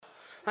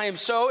I am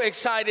so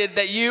excited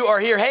that you are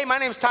here. Hey, my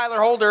name is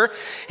Tyler Holder,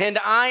 and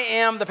I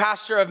am the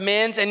pastor of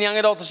men's and young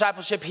adult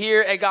discipleship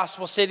here at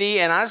Gospel City,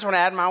 and I just want to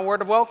add my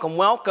word of welcome.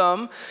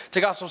 Welcome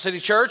to Gospel City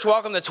Church.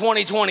 Welcome to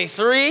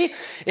 2023.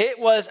 It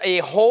was a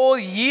whole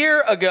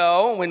year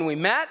ago when we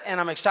met,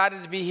 and I'm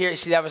excited to be here.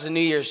 See, that was a New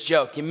Year's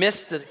joke. You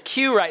missed the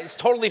cue, right? It's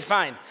totally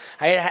fine.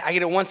 I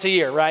get it once a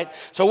year, right?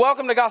 So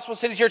welcome to Gospel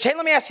City Church. Hey,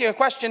 let me ask you a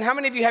question. How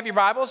many of you have your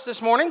Bibles this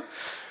morning?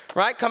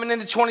 Right, coming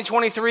into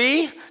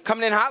 2023,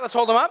 coming in hot. Let's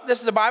hold them up.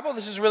 This is a Bible.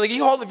 This is really good. You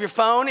can hold up your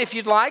phone if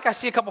you'd like. I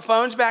see a couple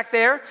phones back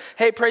there.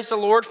 Hey, praise the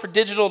Lord for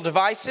digital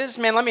devices.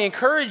 Man, let me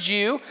encourage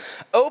you,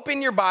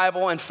 open your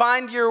Bible and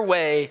find your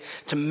way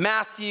to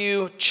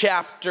Matthew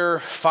chapter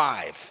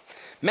 5.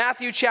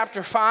 Matthew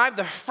chapter 5,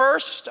 the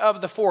first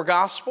of the four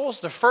Gospels,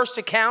 the first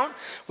account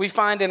we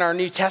find in our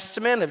New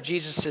Testament of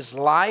Jesus'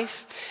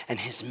 life and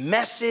his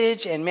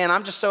message. And man,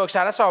 I'm just so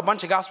excited. I saw a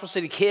bunch of Gospel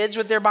City kids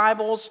with their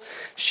Bibles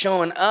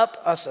showing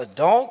up, us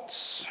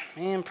adults.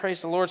 Man,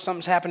 praise the Lord,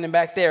 something's happening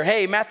back there.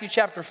 Hey, Matthew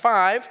chapter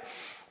 5,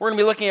 we're going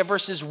to be looking at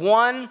verses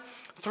 1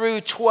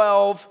 through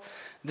 12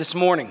 this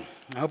morning.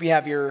 I hope you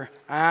have your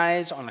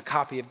eyes on a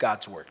copy of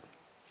God's Word.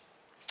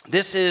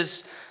 This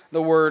is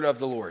the word of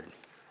the Lord.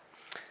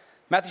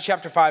 Matthew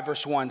chapter 5,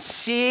 verse 1,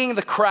 seeing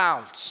the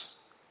crowds,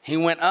 he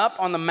went up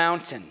on the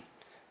mountain.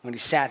 When he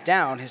sat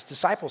down, his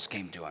disciples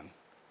came to him.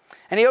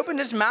 And he opened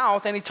his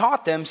mouth and he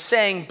taught them,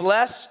 saying,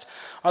 blessed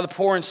are the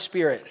poor in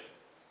spirit,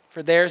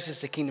 for theirs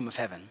is the kingdom of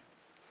heaven.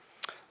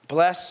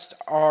 Blessed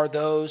are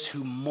those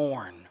who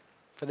mourn,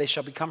 for they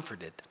shall be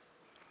comforted.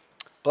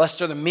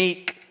 Blessed are the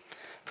meek,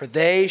 for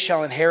they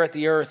shall inherit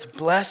the earth.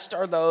 Blessed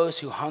are those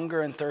who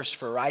hunger and thirst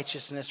for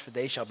righteousness, for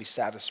they shall be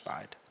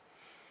satisfied.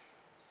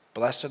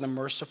 Blessed are the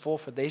merciful,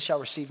 for they shall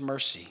receive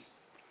mercy.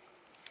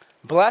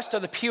 Blessed are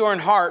the pure in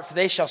heart, for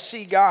they shall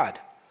see God.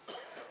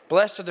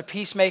 Blessed are the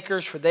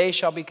peacemakers, for they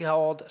shall be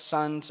called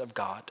sons of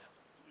God.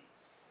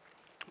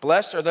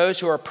 Blessed are those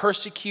who are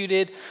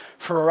persecuted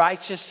for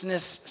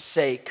righteousness'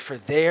 sake, for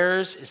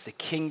theirs is the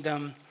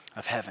kingdom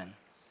of heaven.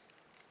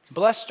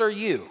 Blessed are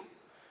you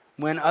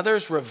when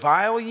others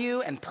revile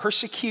you and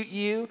persecute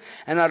you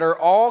and utter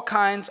all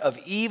kinds of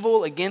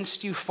evil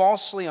against you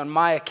falsely on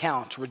my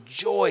account.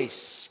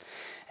 Rejoice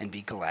and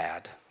be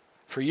glad,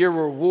 for your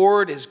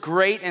reward is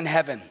great in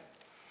heaven.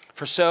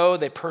 For so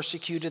they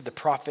persecuted the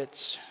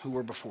prophets who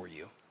were before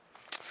you.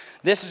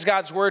 This is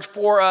God's word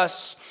for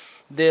us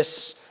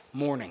this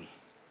morning.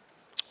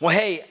 Well,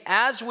 hey,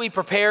 as we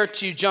prepare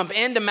to jump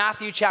into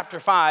Matthew chapter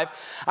 5,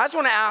 I just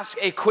want to ask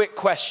a quick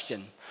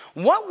question.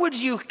 What would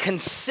you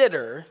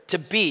consider to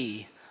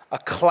be a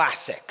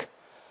classic?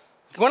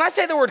 When I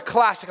say the word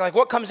classic, like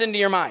what comes into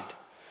your mind?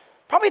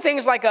 Probably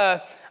things like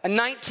a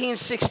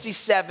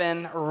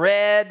 1967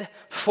 red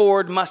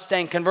Ford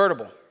Mustang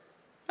convertible.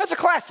 That's a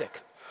classic.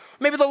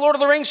 Maybe the Lord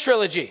of the Rings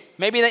trilogy.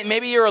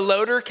 Maybe you're a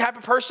loader type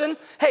of person.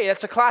 Hey,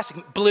 that's a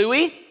classic.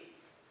 Bluey.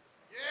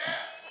 Yeah.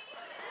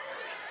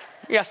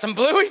 You got some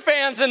Bluey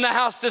fans in the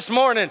house this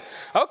morning.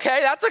 Okay,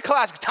 that's a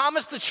classic.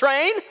 Thomas the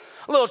Train.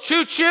 A little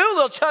choo-choo, a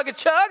little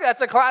chug-a-chug.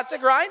 That's a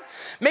classic, right?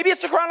 Maybe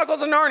it's the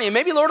Chronicles of Narnia.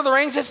 Maybe Lord of the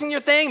Rings isn't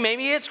your thing.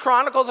 Maybe it's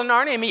Chronicles of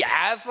Narnia. Maybe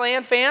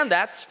Aslan fan.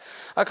 That's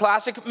a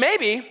classic.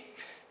 Maybe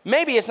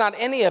it's not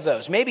any of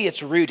those. Maybe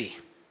it's Rudy.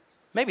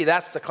 Maybe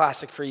that's the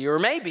classic for you. Or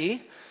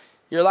maybe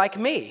you're like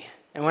me.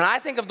 And when I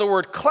think of the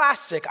word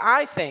classic,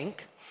 I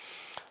think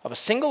of a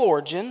single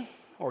origin,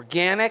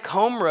 organic,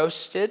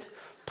 home-roasted,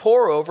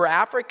 pour-over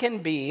African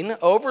bean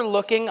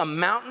overlooking a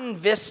mountain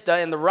vista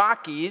in the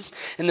Rockies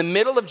in the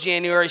middle of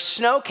January,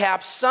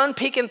 snow-capped, sun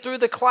peeking through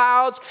the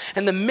clouds,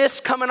 and the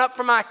mist coming up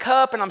from my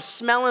cup, and I'm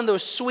smelling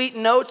those sweet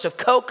notes of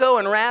cocoa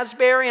and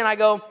raspberry, and I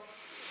go,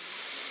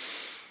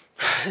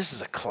 this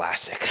is a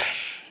classic.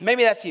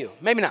 Maybe that's you.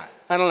 Maybe not.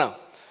 I don't know.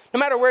 No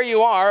matter where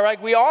you are,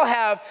 like we all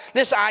have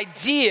this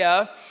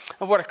idea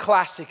of what a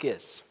classic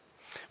is.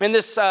 And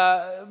this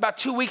about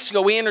 2 weeks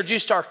ago, we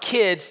introduced our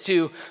kids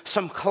to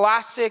some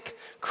classic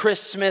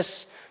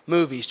Christmas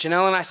movies.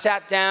 Janelle and I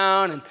sat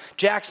down, and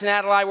Jackson and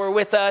Adelaide were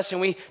with us, and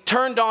we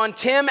turned on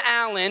Tim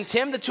Allen,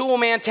 Tim the Tool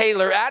Man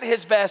Taylor, at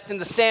his best in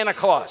the Santa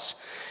Claus.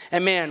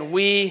 And man,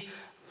 we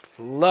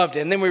loved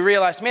it. And then we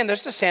realized, man,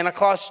 there's the Santa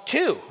Claus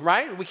 2,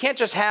 right? We can't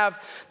just have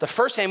the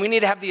first name. We need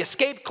to have the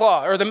escape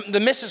clause or the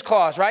Mrs.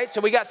 Claus, right? So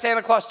we got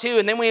Santa Claus 2,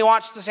 and then we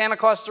watched the Santa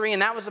Claus 3,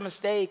 and that was a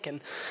mistake. And,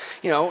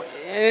 and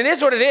it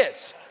is what it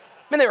is.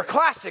 I mean, they were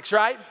classics,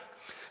 right?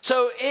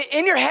 So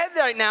in your head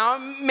right now,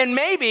 and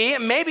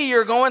maybe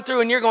you're going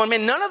through and you're going,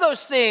 man, none of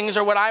those things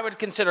are what I would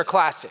consider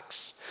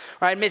classics,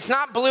 right? I mean, it's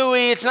not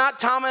Bluey, it's not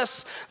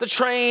Thomas the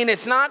Train,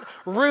 it's not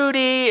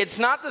Rudy, it's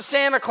not the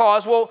Santa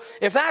Claus. Well,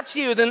 if that's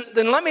you, then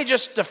let me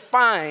just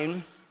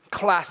define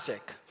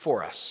classic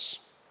for us.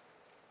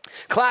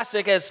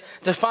 Classic, as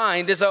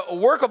defined, is a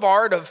work of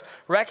art of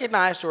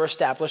recognized or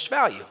established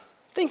value.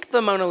 Think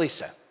the Mona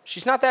Lisa.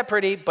 She's not that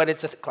pretty, but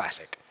it's a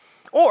classic.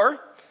 Or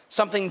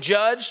something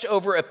judged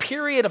over a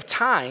period of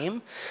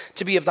time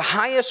to be of the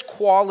highest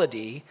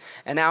quality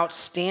and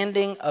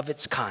outstanding of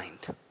its kind.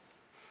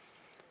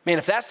 Man,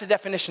 if that's the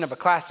definition of a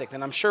classic,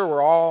 then I'm sure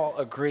we're all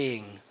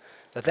agreeing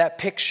that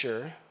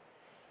picture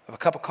of a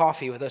cup of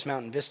coffee with those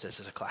mountain vistas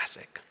is a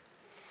classic.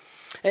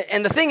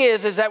 And the thing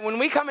is that when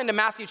we come into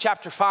Matthew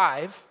chapter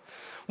 5,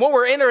 what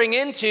we're entering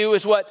into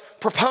is what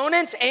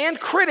proponents and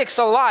critics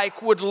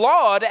alike would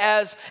laud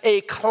as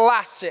a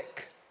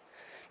classic.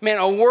 Man,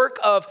 a work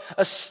of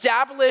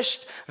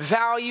established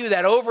value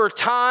that over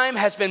time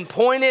has been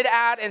pointed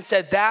at and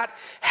said that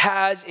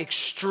has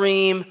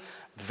extreme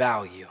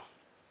value.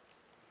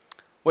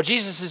 What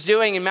Jesus is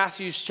doing in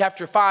Matthew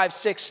chapter 5,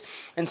 6,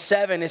 and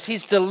 7 is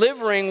he's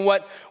delivering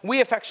what we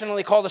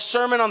affectionately call the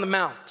Sermon on the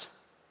Mount,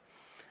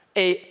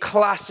 a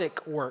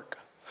classic work.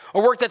 A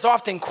work that's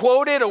often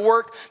quoted, a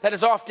work that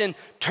is often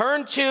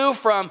turned to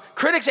from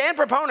critics and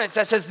proponents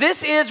that says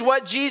this is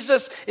what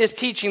Jesus is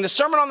teaching. The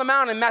Sermon on the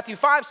Mount in Matthew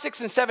 5,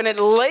 6, and 7, it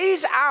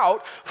lays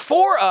out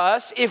for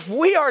us, if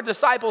we are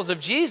disciples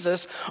of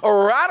Jesus, a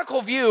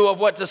radical view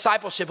of what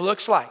discipleship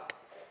looks like.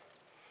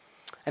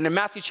 And in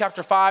Matthew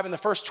chapter 5, in the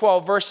first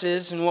 12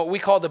 verses, in what we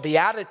call the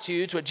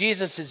Beatitudes, what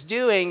Jesus is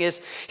doing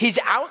is he's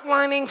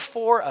outlining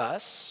for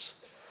us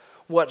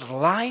what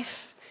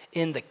life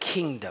in the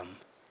kingdom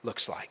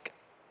looks like.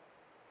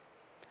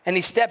 And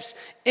he steps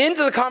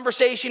into the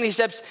conversation, he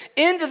steps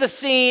into the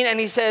scene, and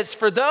he says,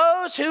 for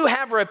those who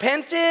have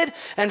repented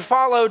and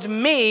followed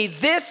me,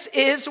 this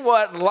is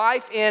what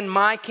life in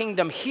my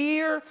kingdom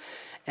here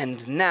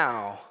and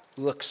now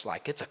looks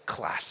like. It's a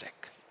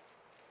classic.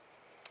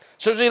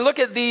 So as we look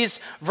at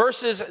these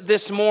verses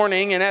this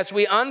morning, and as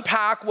we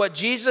unpack what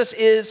Jesus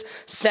is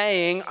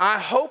saying, I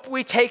hope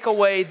we take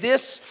away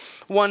this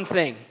one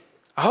thing.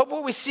 I hope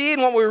what we see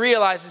and what we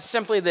realize is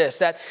simply this,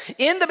 that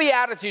in the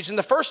Beatitudes, in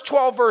the first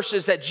 12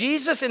 verses, that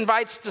Jesus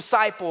invites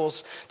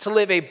disciples to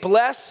live a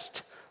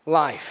blessed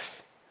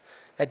life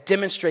that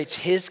demonstrates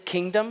his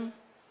kingdom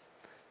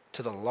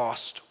to the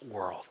lost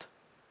world.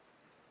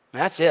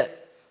 And that's it.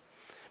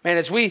 Man,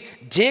 as we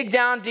dig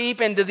down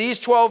deep into these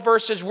 12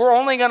 verses, we're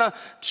only going to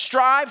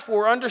strive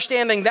for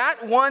understanding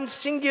that one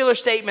singular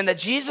statement that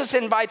Jesus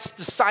invites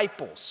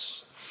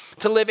disciples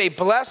to live a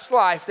blessed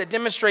life that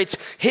demonstrates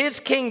his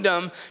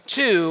kingdom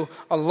to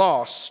a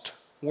lost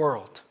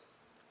world.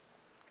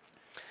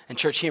 And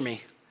church, hear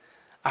me.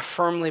 I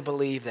firmly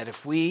believe that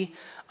if we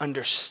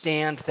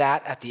understand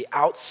that at the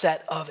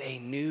outset of a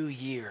new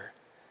year,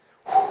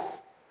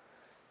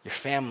 your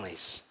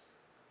families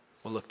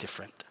will look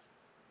different.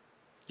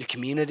 Your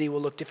community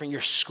will look different.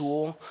 Your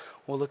school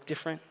will look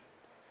different.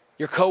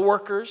 Your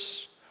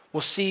coworkers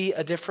will see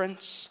a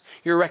difference.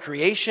 Your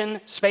recreation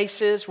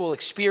spaces will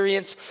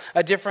experience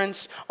a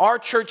difference. Our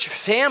church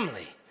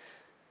family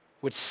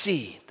would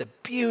see the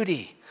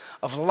beauty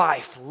of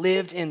life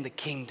lived in the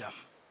kingdom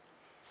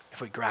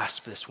if we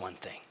grasp this one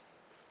thing.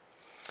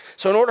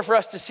 So in order for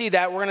us to see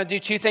that, we're going to do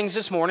two things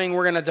this morning.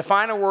 We're going to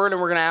define a word and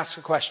we're going to ask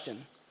a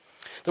question.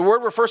 The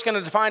word we're first going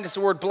to define is the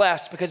word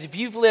blessed, because if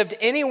you've lived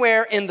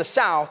anywhere in the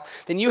South,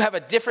 then you have a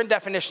different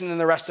definition than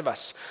the rest of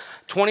us.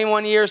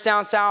 21 years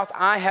down south,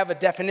 I have a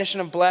definition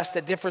of blessed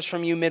that differs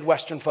from you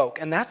Midwestern folk,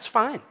 and that's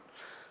fine.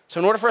 So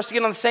in order for us to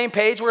get on the same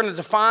page, we're going to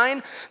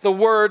define the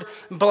word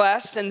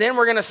blessed, and then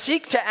we're going to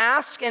seek to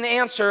ask and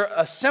answer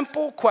a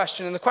simple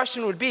question. And the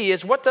question would be,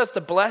 what does the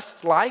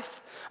blessed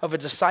life of a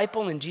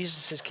disciple in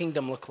Jesus'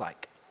 kingdom look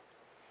like?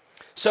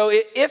 So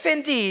if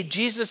indeed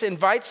Jesus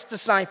invites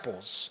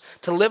disciples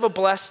to live a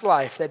blessed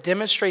life that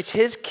demonstrates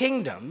his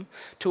kingdom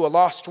to a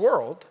lost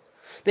world,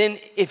 then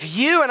if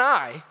you and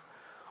I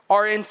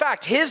are in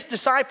fact his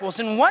disciples,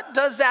 then what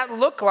does that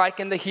look like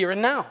in the here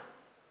and now?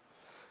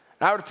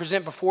 And I would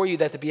present before you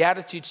that the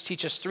Beatitudes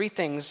teach us three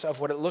things of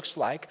what it looks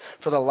like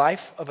for the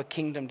life of a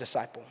kingdom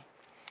disciple.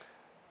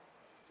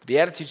 The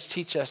Beatitudes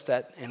teach us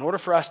that in order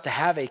for us to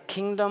have a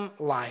kingdom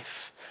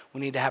life, we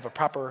need to have a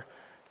proper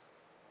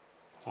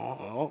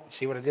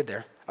see what I did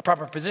there? A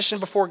proper position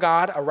before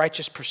God, a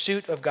righteous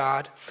pursuit of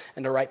God,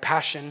 and a right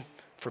passion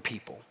for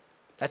people.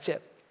 That's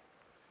it.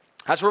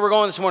 That's where we're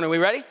going this morning. We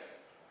ready?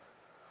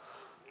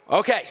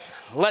 Okay,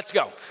 let's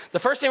go. The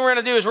first thing we're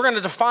going to do is we're going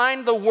to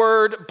define the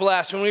word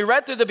blessed. When we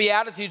read through the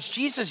Beatitudes,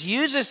 Jesus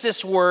uses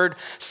this word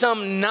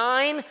some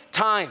 9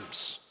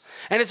 times.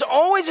 And it's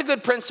always a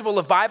good principle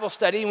of Bible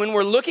study when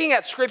we're looking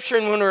at Scripture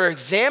and when we're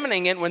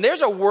examining it, when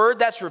there's a word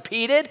that's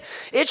repeated,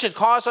 it should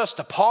cause us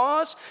to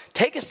pause,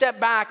 take a step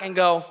back and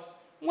go,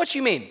 what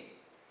you mean?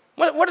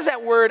 What does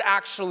that word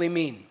actually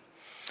mean?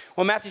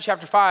 Well, Matthew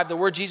chapter 5, the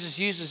word Jesus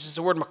uses is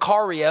the word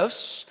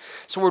makarios.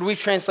 It's a word we've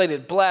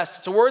translated blessed.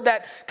 It's a word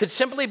that could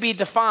simply be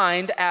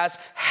defined as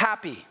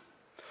happy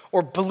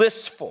or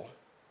blissful.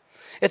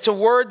 It's a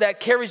word that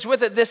carries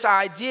with it this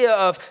idea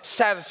of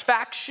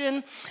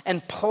satisfaction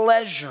and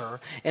pleasure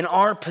in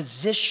our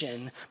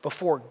position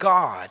before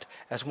God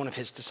as one of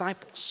his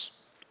disciples.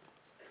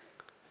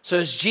 So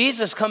as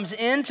Jesus comes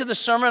into the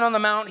Sermon on the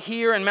Mount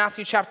here in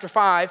Matthew chapter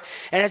 5,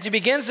 and as he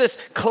begins this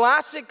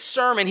classic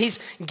sermon, he's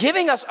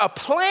giving us a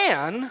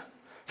plan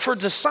for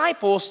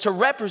disciples to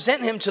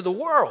represent him to the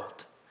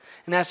world.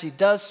 And as he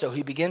does so,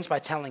 he begins by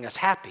telling us,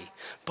 happy,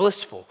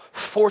 blissful,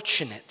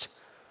 fortunate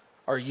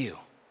are you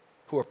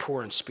who are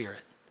poor in spirit?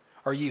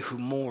 Are you who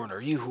mourn?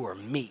 Are you who are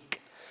meek?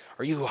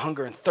 are you who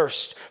hunger and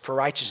thirst for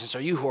righteousness?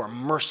 Are you who are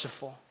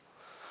merciful?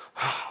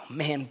 Oh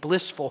man,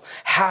 blissful,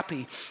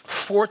 happy,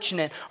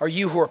 fortunate are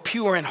you who are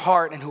pure in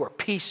heart and who are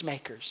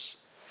peacemakers.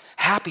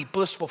 Happy,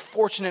 blissful,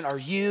 fortunate are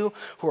you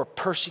who are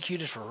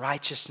persecuted for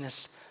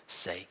righteousness'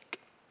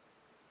 sake.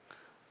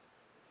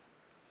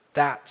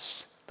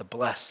 That's the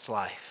blessed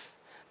life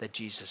that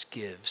Jesus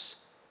gives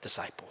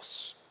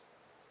disciples.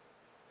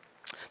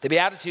 The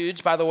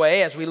Beatitudes, by the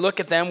way, as we look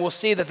at them, we'll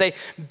see that they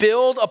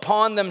build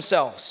upon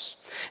themselves.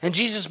 And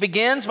Jesus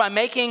begins by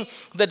making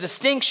the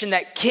distinction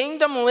that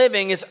kingdom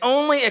living is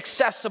only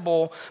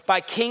accessible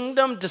by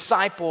kingdom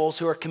disciples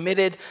who are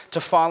committed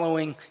to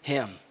following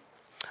him.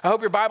 I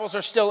hope your Bibles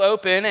are still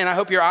open, and I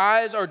hope your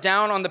eyes are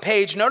down on the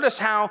page. Notice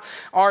how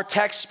our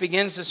text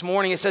begins this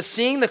morning. It says,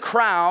 seeing the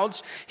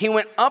crowds, he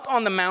went up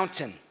on the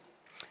mountain.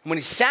 And when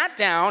he sat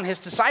down,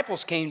 his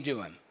disciples came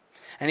to him.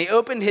 And he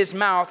opened his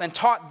mouth and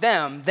taught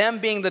them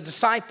being the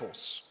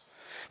disciples.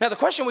 Now, the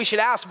question we should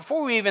ask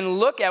before we even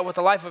look at what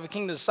the life of a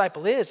kingdom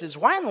disciple is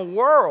why in the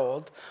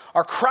world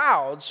are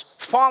crowds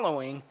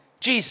following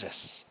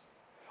Jesus?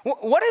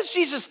 What has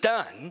Jesus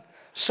done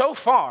so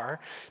far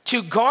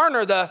to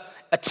garner the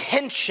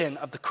attention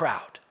of the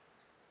crowd?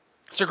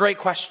 It's a great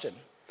question.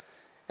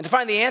 And to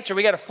find the answer,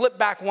 we got to flip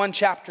back one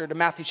chapter to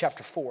Matthew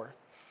chapter 4.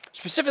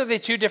 Specifically,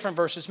 two different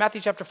verses,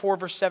 Matthew chapter 4,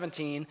 verse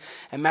 17,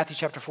 and Matthew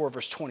chapter 4,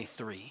 verse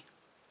 23.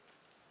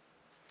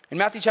 In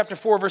Matthew chapter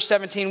 4, verse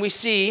 17, we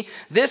see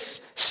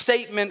this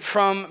statement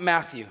from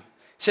Matthew. It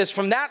says,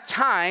 from that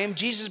time,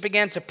 Jesus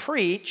began to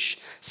preach,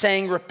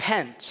 saying,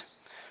 repent,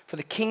 for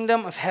the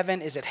kingdom of heaven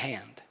is at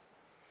hand.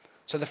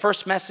 So the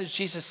first message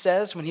Jesus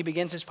says when he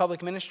begins his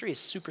public ministry is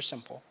super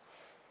simple.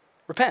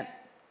 Repent.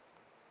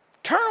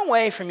 Turn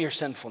away from your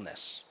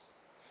sinfulness.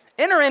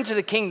 Enter into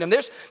the kingdom.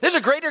 There's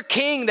a greater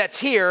king that's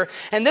here,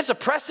 and this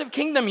oppressive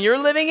kingdom you're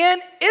living in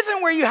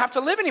isn't where you have to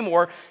live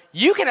anymore.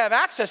 You can have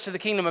access to the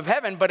kingdom of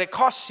heaven, but it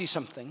costs you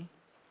something.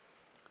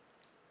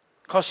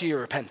 It costs you your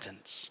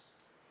repentance.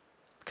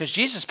 Because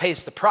Jesus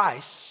pays the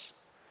price,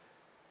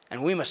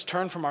 and we must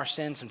turn from our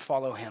sins and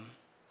follow him.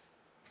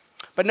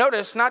 But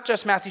notice, not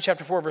just Matthew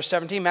chapter 4, verse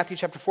 17, Matthew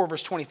chapter 4,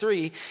 verse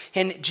 23,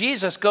 and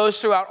Jesus goes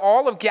throughout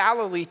all of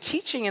Galilee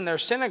teaching in their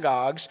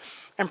synagogues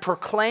and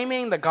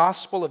proclaiming the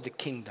gospel of the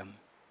kingdom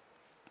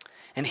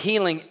and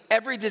healing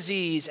every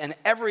disease and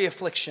every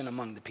affliction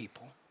among the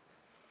people.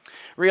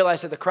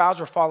 Realize that the crowds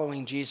were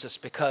following Jesus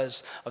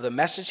because of the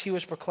message he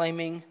was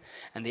proclaiming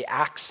and the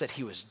acts that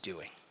he was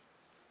doing.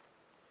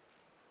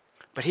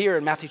 But here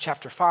in Matthew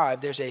chapter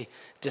 5, there's a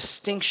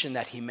distinction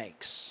that he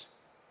makes.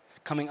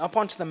 Coming up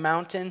onto the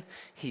mountain,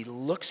 he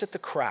looks at the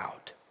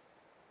crowd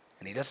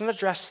and he doesn't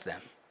address them.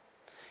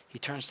 He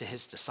turns to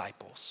his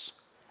disciples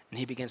and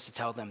he begins to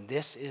tell them,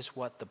 this is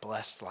what the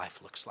blessed life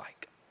looks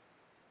like.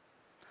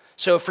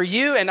 So for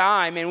you and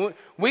I,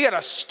 we got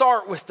to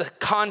start with the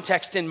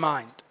context in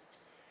mind.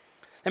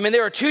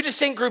 There are two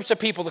distinct groups of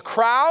people. The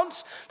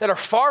crowds that are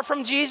far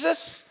from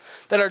Jesus,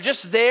 that are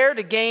just there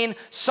to gain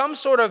some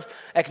sort of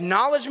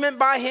acknowledgement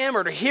by him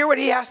or to hear what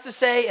he has to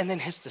say, and then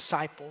his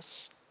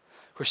disciples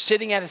who are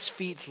sitting at his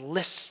feet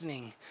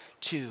listening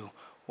to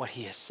what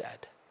he has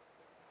said.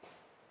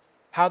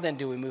 How then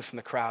do we move from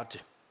the crowd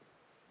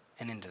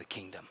and into the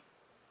kingdom?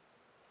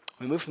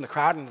 We move from the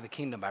crowd into the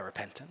kingdom by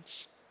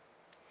repentance.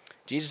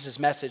 Jesus'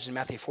 message in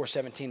Matthew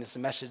 4:17 is the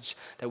message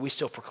that we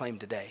still proclaim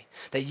today.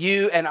 That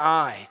you and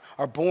I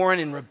are born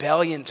in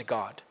rebellion to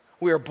God.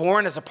 We are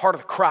born as a part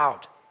of the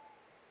crowd.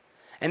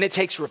 And it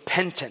takes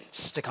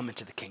repentance to come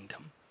into the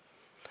kingdom.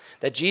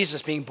 That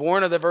Jesus, being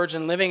born of the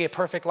Virgin, living a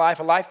perfect life,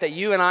 a life that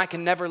you and I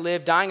can never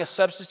live, dying a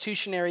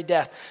substitutionary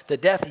death, the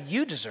death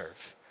you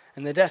deserve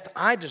and the death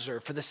I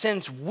deserve for the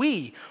sins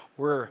we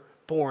were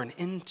born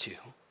into.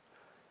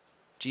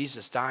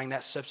 Jesus dying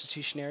that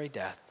substitutionary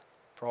death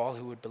for all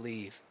who would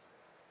believe,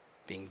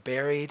 being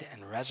buried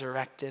and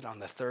resurrected on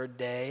the third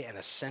day and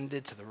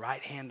ascended to the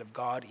right hand of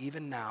God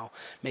even now,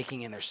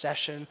 making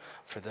intercession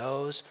for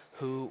those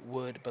who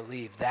would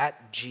believe.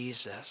 That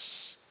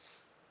Jesus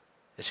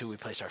is who we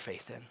place our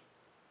faith in.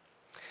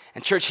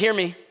 And church, hear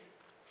me.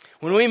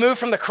 When we move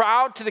from the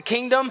crowd to the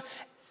kingdom,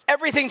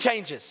 everything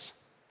changes.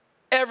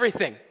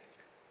 Everything.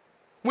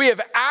 We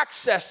have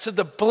access to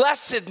the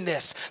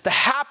blessedness, the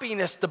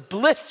happiness, the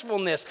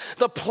blissfulness,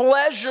 the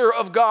pleasure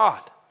of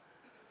God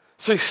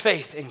through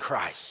faith in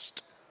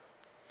Christ.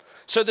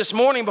 So this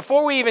morning,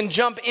 before we even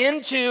jump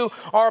into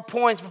our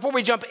points, before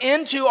we jump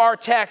into our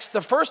text, the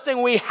first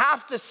thing we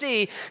have to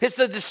see is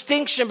the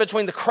distinction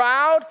between the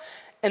crowd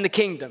and the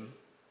kingdom.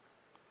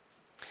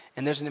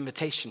 And there's an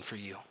invitation for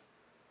you.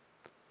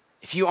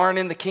 If you aren't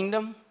in the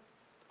kingdom,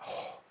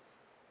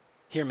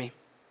 hear me.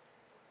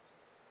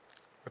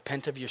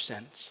 Repent of your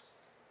sins.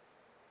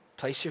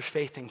 Place your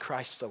faith in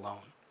Christ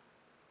alone.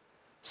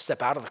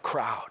 Step out of the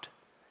crowd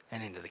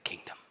and into the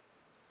kingdom.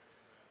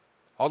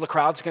 All the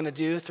crowd's going to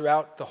do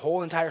throughout the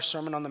whole entire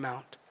Sermon on the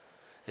Mount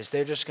is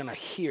they're just going to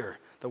hear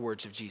the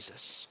words of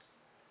Jesus.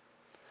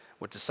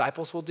 What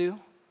disciples will do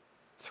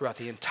throughout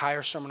the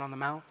entire Sermon on the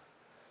Mount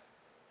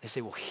is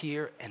they will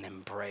hear and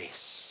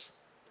embrace,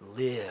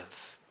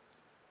 live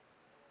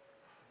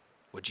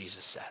what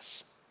Jesus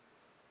says.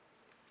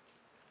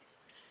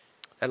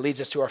 That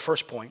leads us to our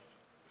first point.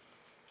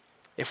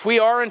 If we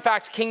are, in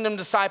fact, kingdom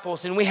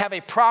disciples, then we have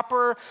a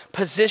proper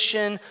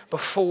position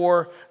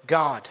before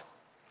God.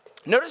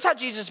 Notice how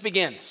Jesus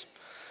begins.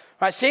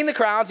 Right, seeing the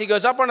crowds, he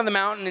goes up onto the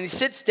mountain and he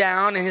sits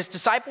down, and his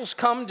disciples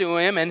come to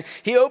him, and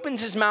he opens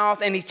his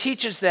mouth and he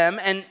teaches them.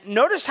 And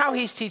notice how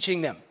he's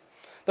teaching them.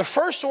 The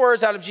first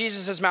words out of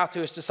Jesus' mouth to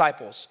his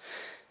disciples: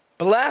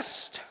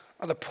 blessed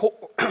are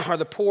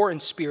the poor in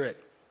spirit,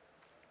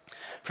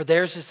 for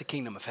theirs is the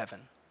kingdom of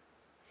heaven.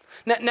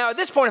 Now, at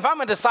this point, if I'm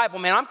a disciple,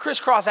 man, I'm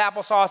crisscross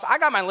applesauce. I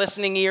got my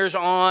listening ears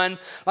on.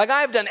 Like,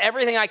 I have done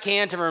everything I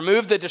can to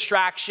remove the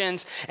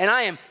distractions, and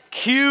I am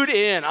cued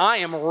in. I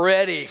am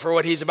ready for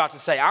what he's about to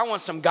say. I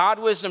want some God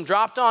wisdom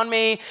dropped on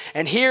me,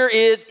 and here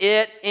is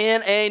it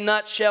in a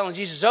nutshell. And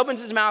Jesus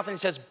opens his mouth and he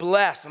says,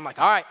 blessed. I'm like,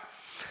 all right,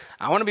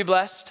 I want to be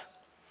blessed.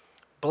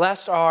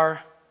 Blessed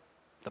are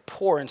the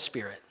poor in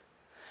spirit.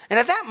 And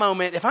at that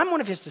moment, if I'm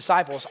one of his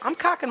disciples, I'm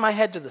cocking my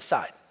head to the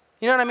side.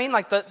 You know what I mean?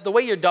 Like the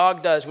way your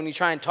dog does when you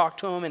try and talk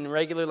to him in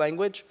regular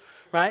language,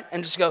 right?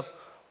 And just go,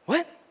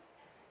 what?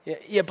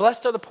 Yeah,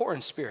 blessed are the poor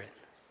in spirit,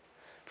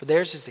 for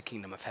theirs is the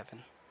kingdom of heaven.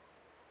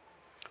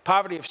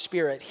 Poverty of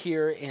spirit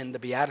here in the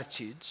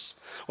Beatitudes,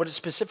 what it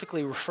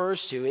specifically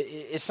refers to,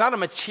 it's not a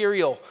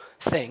material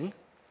thing.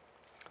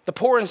 The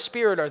poor in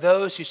spirit are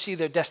those who see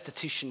their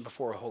destitution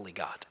before a holy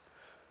God.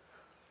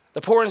 The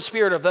poor in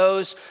spirit are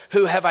those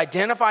who have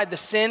identified the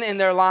sin in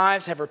their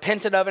lives, have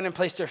repented of it, and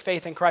placed their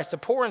faith in Christ. The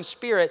poor in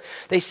spirit,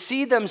 they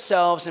see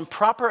themselves in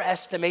proper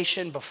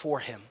estimation before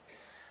him.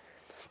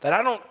 That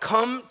I don't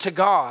come to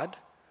God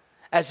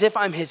as if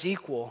I'm his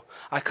equal.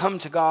 I come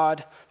to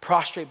God,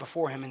 prostrate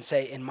before him, and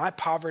say, in my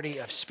poverty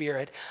of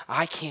spirit,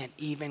 I can't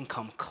even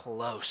come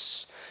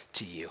close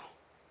to you.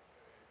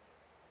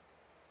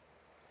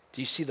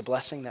 Do you see the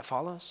blessing that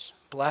follows?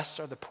 Blessed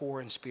are the poor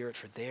in spirit,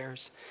 for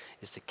theirs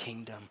is the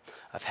kingdom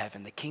of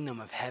heaven. The kingdom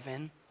of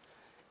heaven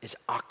is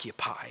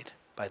occupied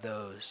by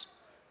those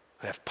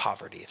who have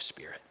poverty of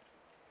spirit.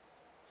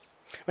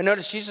 But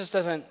notice Jesus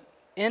doesn't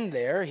end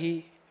there.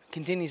 He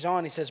continues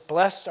on. He says,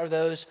 blessed are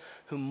those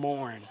who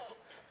mourn,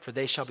 for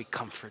they shall be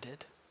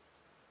comforted.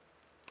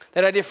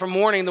 That idea for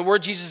mourning, the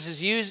word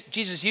Jesus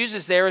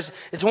uses there is,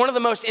 it's one of the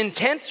most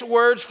intense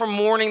words for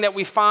mourning that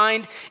we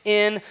find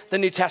in the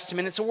New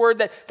Testament. It's a word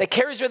that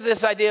carries with it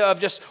this idea of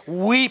just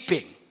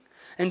weeping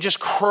and just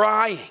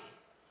crying.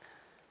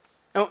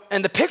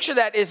 And the picture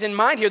that is in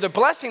mind here, the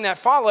blessing that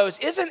follows,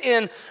 isn't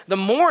in the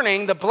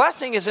mourning, the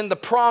blessing is in the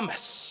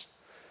promise.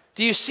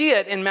 Do you see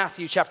it in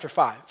Matthew chapter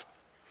 5?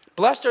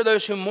 Blessed are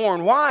those who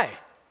mourn. Why?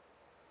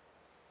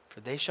 For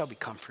they shall be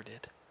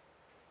comforted.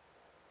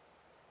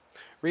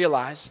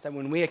 Realize that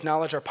when we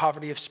acknowledge our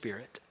poverty of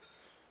spirit,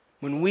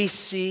 when we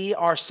see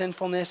our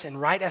sinfulness in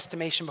right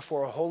estimation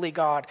before a holy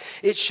God,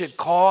 it should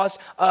cause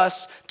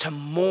us to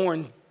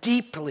mourn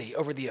deeply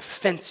over the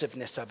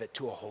offensiveness of it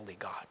to a holy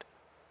God.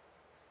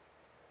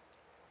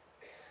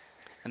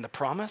 And the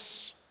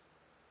promise,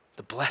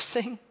 the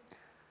blessing,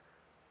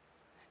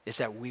 is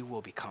that we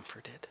will be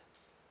comforted.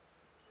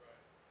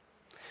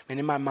 And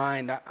in my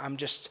mind, I'm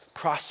just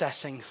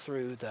processing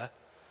through the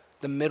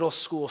middle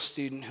school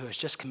student who has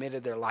just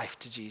committed their life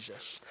to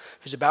Jesus,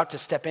 who's about to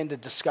step into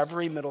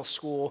Discovery Middle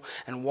School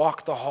and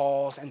walk the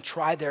halls and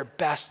try their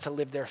best to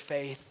live their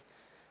faith.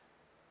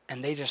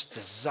 And they just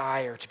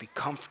desire to be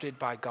comforted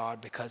by God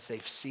because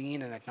they've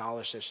seen and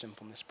acknowledged their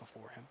sinfulness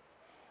before him.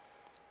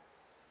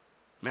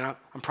 Man,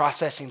 I'm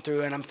processing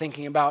through and I'm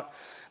thinking about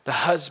the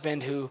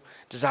husband who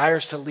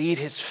desires to lead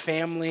his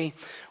family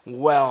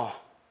well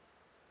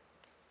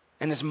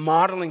and is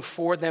modeling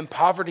for them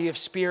poverty of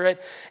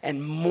spirit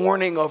and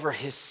mourning over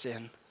his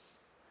sin.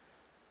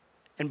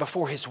 And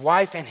before his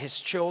wife and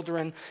his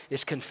children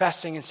is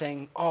confessing and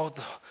saying, oh,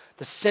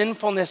 the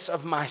sinfulness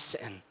of my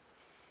sin,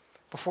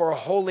 before a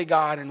holy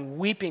God and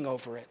weeping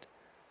over it,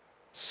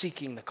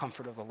 seeking the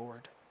comfort of the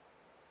Lord.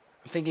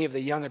 I'm thinking of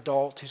the young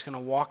adult who's going to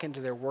walk into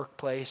their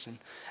workplace, and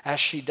as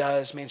she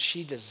does, man,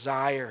 she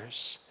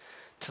desires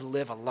to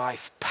live a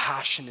life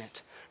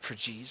passionate for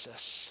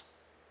Jesus.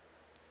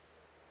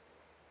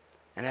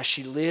 And as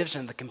she lives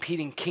in the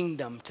competing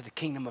kingdom to the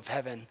kingdom of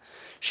heaven,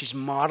 she's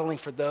modeling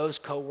for those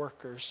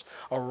co-workers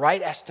a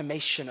right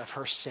estimation of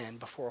her sin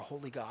before a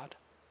holy God.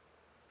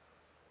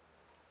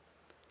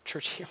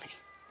 Church, hear me.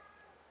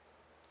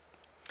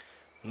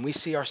 When we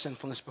see our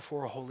sinfulness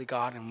before a holy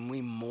God and when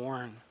we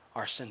mourn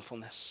our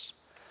sinfulness,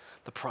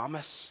 the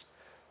promise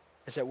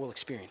is that we'll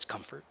experience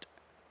comfort.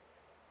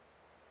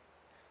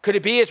 Could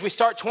it be as we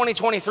start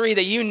 2023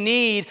 that you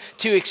need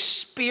to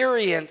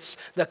experience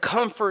the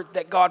comfort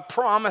that God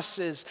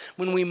promises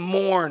when we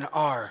mourn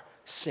our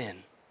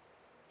sin?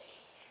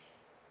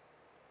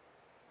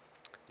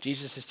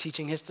 Jesus is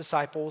teaching his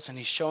disciples and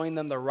he's showing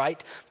them the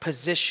right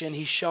position.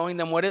 He's showing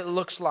them what it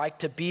looks like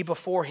to be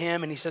before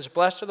him. And he says,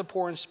 blessed are the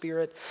poor in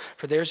spirit,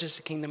 for theirs is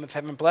the kingdom of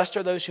heaven. Blessed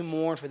are those who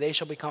mourn, for they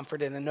shall be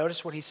comforted. And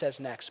notice what he says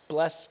next.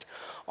 Blessed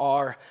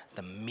are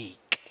the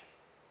meek,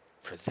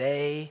 for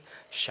they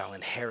shall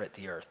inherit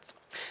the earth.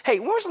 Hey,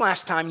 when was the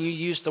last time you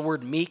used the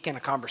word meek in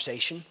a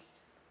conversation?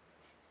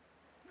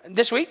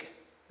 this week,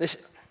 this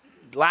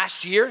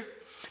last year.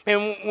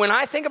 And when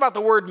I think about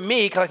the word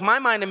meek, like my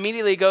mind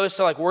immediately goes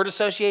to like word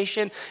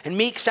association, and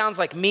meek sounds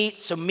like meat,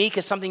 so meek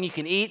is something you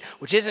can eat,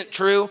 which isn't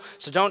true,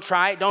 so don't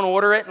try it, don't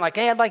order it. Like,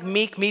 hey, I'd like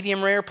meek,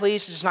 medium rare,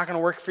 please. It's just not gonna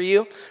work for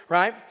you,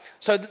 right?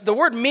 So the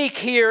word meek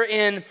here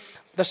in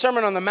the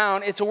Sermon on the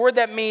Mount, it's a word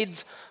that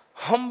means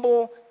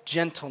humble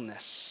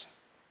gentleness,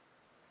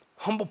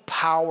 humble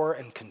power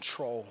and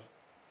control.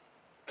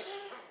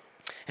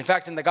 In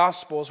fact, in the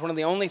Gospels, one of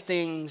the only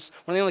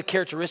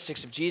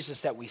characteristics of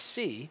Jesus that we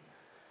see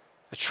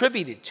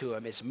attributed to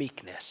him is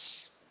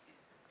meekness.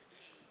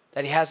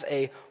 That he has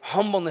a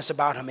humbleness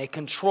about him, a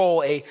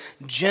control, a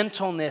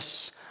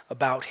gentleness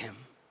about him.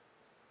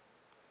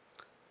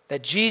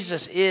 That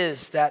Jesus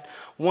is that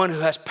one who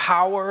has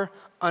power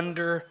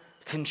under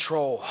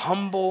control,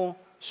 humble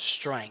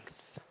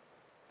strength.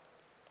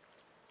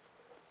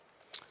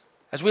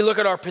 As we look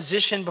at our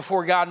position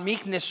before God,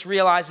 meekness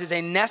realizes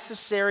a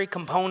necessary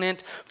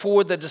component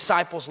for the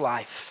disciples'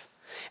 life.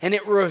 And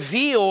it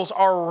reveals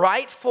our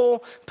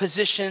rightful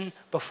position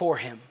before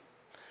him.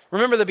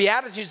 Remember, the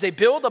Beatitudes, they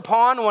build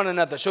upon one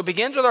another. So it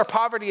begins with our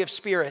poverty of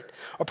spirit.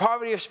 Our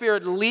poverty of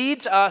spirit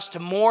leads us to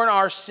mourn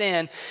our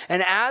sin.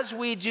 And as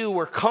we do,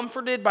 we're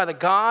comforted by the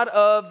God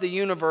of the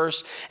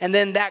universe. And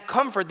then that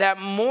comfort, that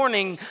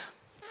mourning,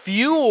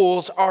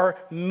 fuels our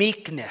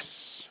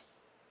meekness,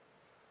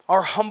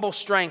 our humble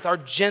strength, our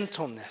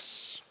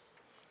gentleness.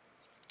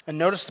 And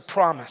notice the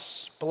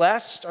promise.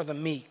 Blessed are the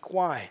meek.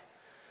 Why?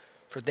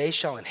 For they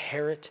shall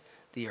inherit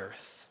the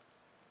earth.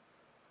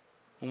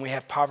 When we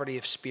have poverty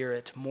of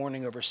spirit,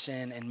 mourning over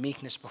sin, and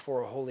meekness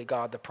before a holy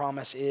God, the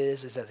promise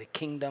is that the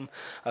kingdom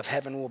of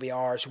heaven will be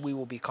ours. We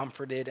will be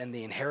comforted, and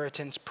the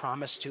inheritance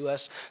promised to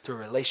us through a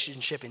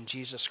relationship in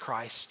Jesus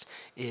Christ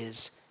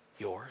is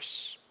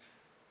yours.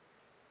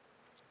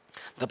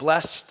 The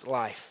blessed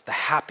life, the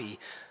happy,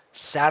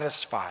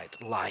 satisfied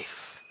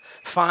life,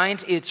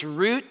 finds its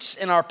roots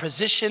in our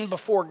position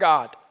before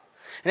God.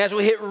 And as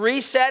we hit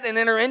reset and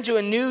enter into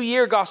a new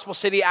year, Gospel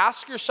City,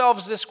 ask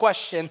yourselves this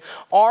question: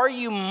 are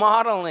you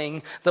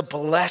modeling the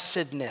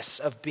blessedness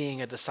of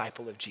being a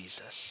disciple of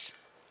Jesus?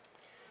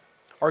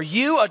 Are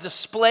you a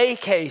display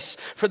case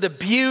for the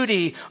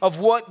beauty of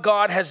what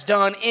God has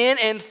done in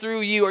and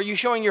through you? Are you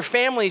showing your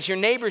families, your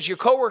neighbors, your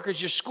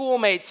coworkers, your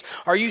schoolmates?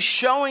 Are you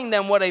showing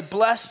them what a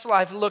blessed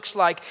life looks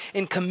like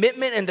in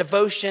commitment and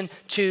devotion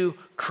to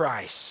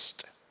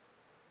Christ?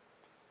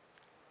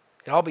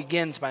 It all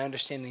begins by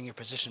understanding your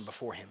position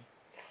before him.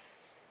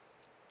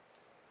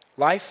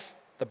 Life,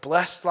 the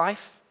blessed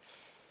life,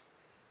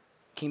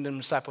 kingdom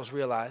disciples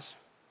realize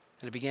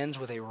that it begins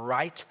with a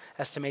right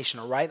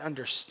estimation, a right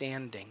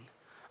understanding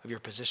of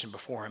your position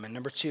before him. And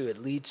number two, it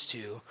leads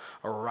to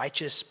a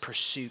righteous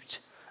pursuit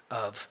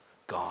of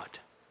God.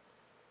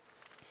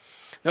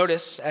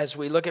 Notice as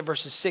we look at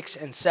verses 6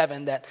 and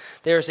 7 that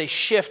there's a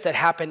shift that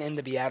happened in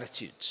the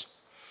Beatitudes.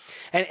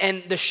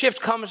 And the shift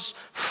comes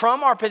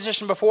from our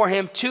position before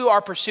him to our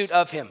pursuit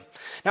of him.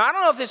 Now, I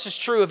don't know if this is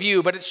true of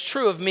you, but it's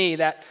true of me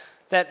that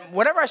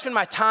whatever I spend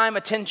my time,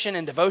 attention,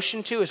 and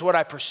devotion to is what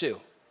I pursue.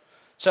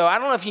 So I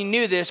don't know if you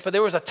knew this, but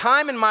there was a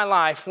time in my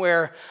life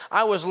where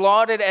I was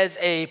lauded as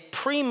a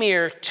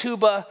premier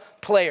tuba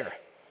player.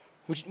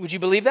 Would you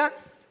believe that?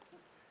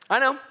 I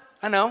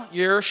know,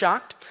 you're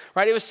shocked,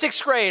 right? It was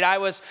 6th grade. I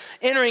was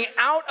entering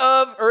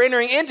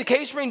into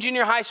Cave Spring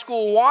Junior High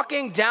School,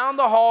 walking down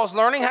the halls,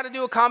 learning how to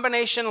do a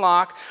combination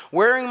lock,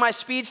 wearing my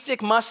Speed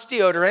Stick Musk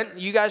deodorant.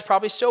 You guys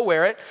probably still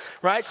wear it,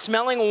 right?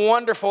 Smelling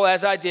wonderful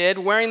as I did,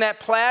 wearing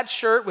that plaid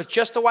shirt with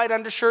just a white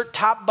undershirt,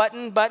 top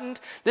buttoned.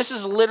 This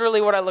is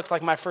literally what I looked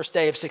like my first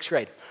day of 6th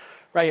grade,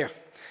 right here.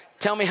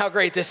 Tell me how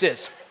great this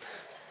is.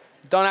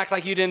 Don't act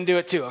like you didn't do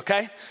it too,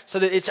 okay? So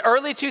it's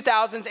early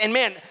 2000s, and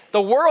man,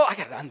 the world, I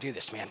gotta undo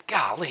this, man,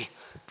 golly.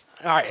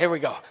 All right, here we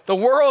go. The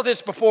world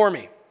is before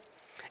me,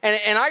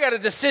 and I got a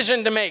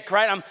decision to make,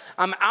 right?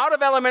 I'm out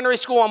of elementary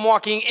school, I'm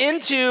walking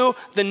into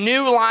the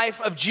new life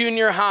of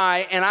junior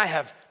high, and I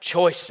have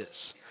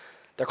choices.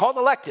 They're called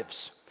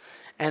electives,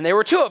 and there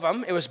were 2 of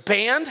them. It was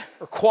band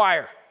or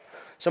choir.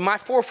 So my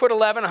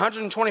 4'11",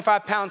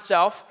 125-pound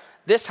self,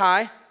 this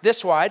high,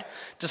 this wide,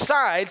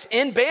 decides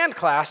in band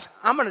class,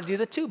 I'm gonna do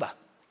the tuba.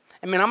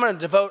 I'm gonna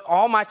devote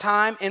all my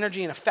time,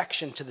 energy, and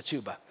affection to the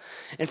tuba.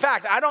 In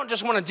fact, I don't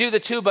just wanna do the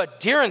tuba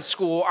during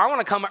school, I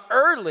wanna come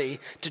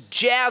early to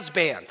jazz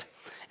band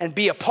and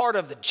be a part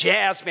of the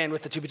jazz band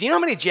with the tuba. Do you know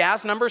how many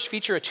jazz numbers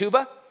feature a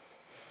tuba?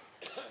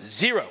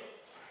 Zero.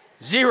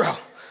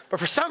 But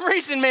for some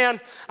reason,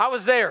 man, I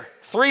was there.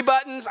 3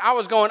 buttons, I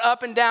was going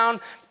up and down,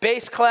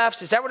 bass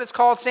clefs. Is that what it's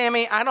called,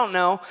 Sammy? I don't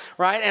know,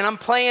 right? And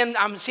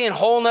I'm seeing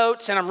whole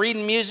notes, and I'm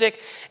reading music,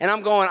 and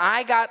I'm going,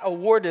 I got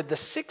awarded the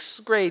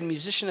 6th grade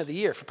Musician of the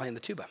Year for playing the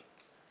tuba.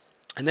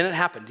 And then it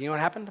happened. Do you know what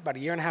happened? About a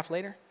year and a half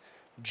later,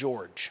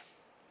 George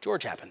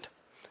happened.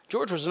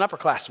 George was an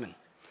upperclassman.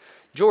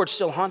 George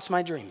still haunts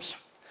my dreams.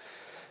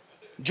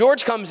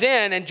 George comes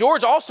in, and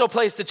George also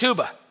plays the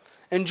tuba.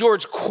 And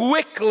George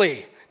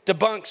quickly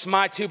debunks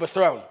my tuba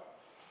throne.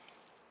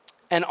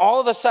 And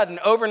all of a sudden,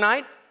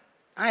 overnight,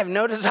 I have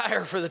no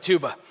desire for the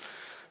tuba,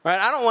 right?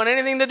 I don't want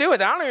anything to do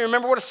with it. I don't even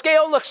remember what a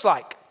scale looks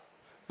like.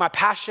 My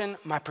passion,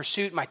 my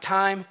pursuit, my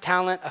time,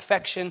 talent,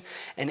 affection,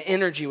 and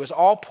energy was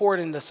all poured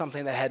into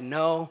something that had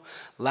no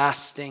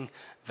lasting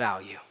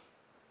value.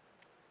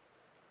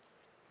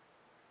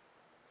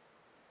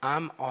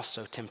 I'm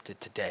also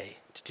tempted today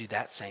to do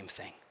that same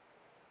thing.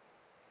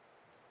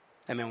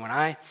 I mean, when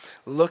I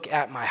look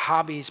at my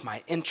hobbies,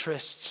 my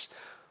interests,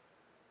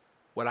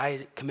 what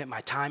I commit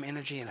my time,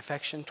 energy, and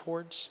affection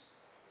towards,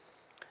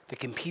 the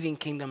competing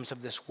kingdoms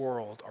of this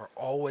world are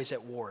always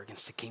at war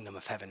against the kingdom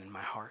of heaven in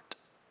my heart.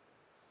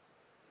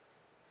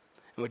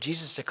 And what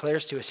Jesus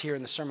declares to us here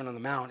in the Sermon on the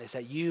Mount is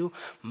that you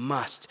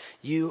must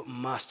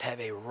have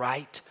a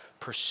right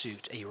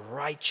pursuit, a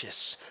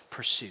righteous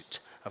pursuit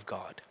of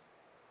God.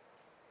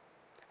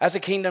 As a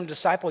kingdom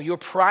disciple, your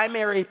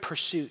primary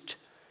pursuit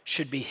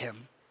should be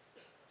him.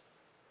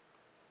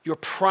 Your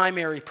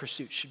primary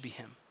pursuit should be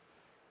him.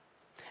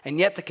 And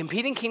yet the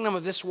competing kingdom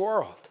of this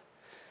world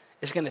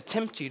is going to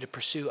tempt you to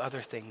pursue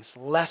other things,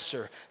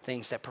 lesser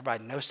things that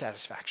provide no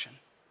satisfaction.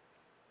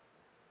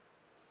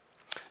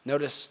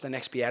 Notice the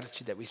next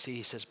beatitude that we see.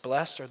 He says,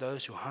 blessed are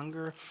those who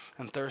hunger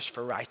and thirst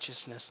for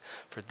righteousness,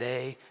 for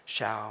they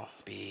shall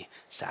be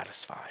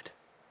satisfied.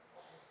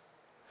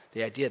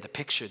 The idea, the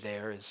picture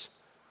there is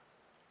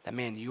that,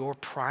 man, your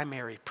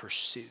primary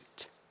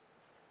pursuit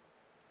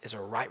is a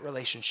right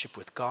relationship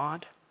with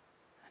God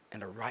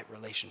and a right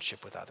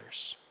relationship with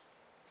others.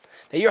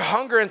 That your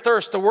hunger and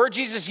thirst, the word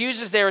Jesus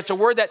uses there, it's a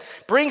word that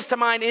brings to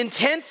mind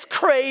intense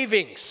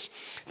cravings.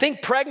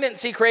 Think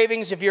pregnancy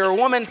cravings if you're a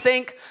woman.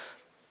 Think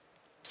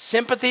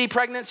sympathy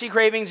pregnancy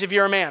cravings if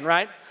you're a man,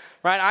 right?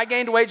 I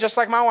gained weight just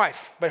like my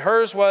wife, but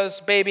hers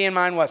was baby and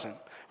mine wasn't.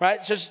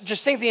 Right?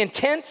 Just think the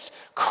intense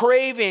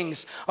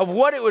cravings of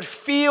what it would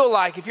feel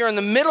like if you're in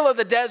the middle of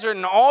the desert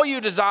and all you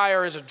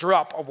desire is a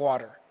drop of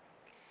water.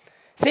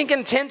 Think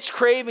intense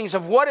cravings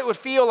of what it would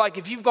feel like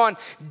if you've gone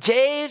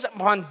days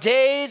upon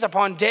days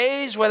upon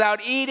days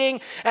without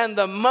eating and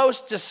the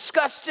most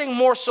disgusting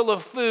morsel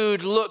of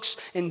food looks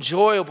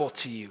enjoyable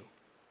to you.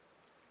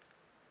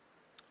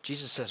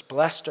 Jesus says,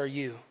 blessed are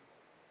you,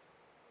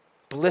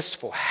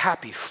 blissful,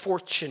 happy,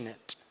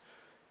 fortunate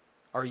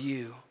are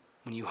you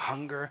when you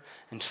hunger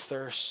and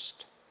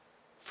thirst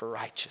for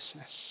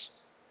righteousness,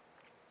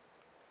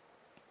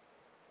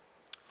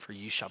 for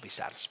you shall be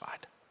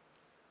satisfied.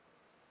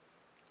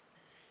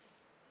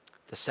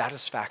 The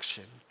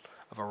satisfaction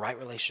of a right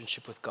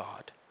relationship with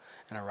God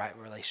and a right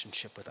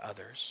relationship with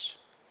others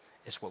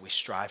is what we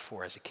strive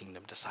for as a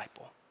kingdom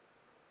disciple.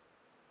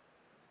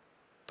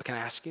 But can I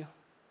ask you,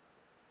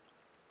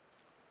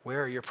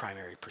 where are your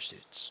primary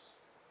pursuits?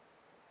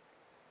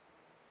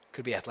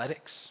 Could be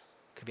athletics,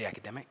 could be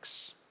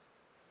academics,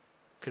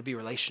 could it be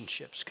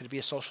relationships? Could it be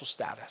a social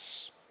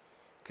status?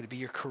 Could it be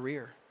your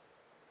career?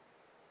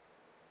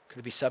 Could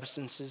it be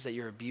substances that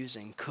you're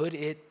abusing? Could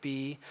it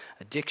be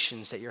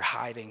addictions that you're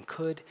hiding?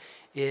 Could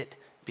it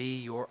be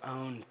your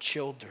own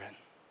children?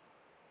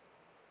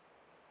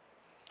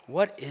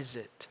 What is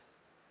it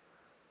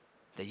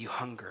that you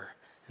hunger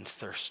and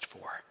thirst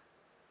for?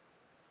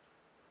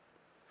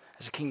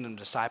 As a kingdom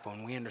disciple,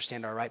 and we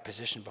understand our right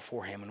position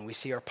before him, and we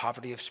see our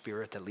poverty of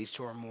spirit that leads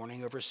to our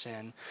mourning over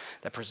sin,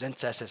 that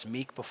presents us as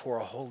meek before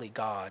a holy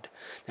God,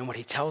 then what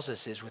he tells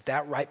us is with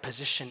that right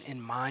position in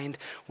mind,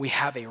 we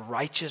have a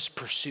righteous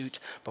pursuit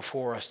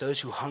before us. Those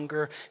who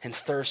hunger and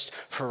thirst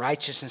for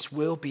righteousness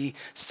will be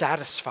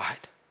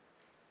satisfied.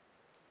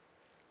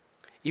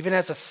 Even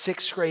as a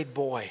 6th grade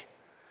boy,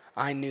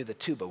 I knew the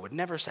tuba would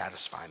never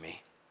satisfy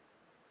me.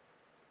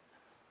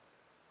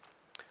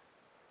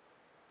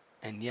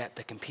 And yet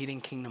the competing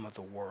kingdom of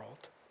the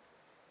world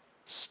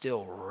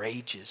still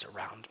rages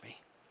around me.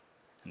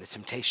 And the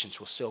temptations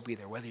will still be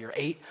there. Whether you're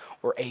 8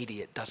 or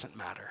 80, it doesn't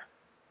matter.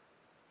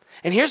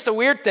 And here's the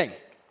weird thing.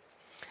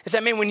 Is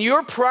that, man, when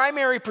your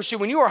primary pursuit,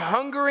 when you are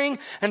hungering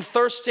and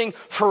thirsting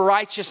for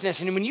righteousness,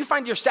 and when you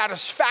find your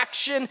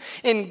satisfaction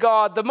in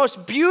God, the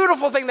most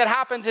beautiful thing that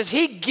happens is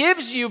he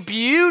gives you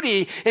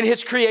beauty in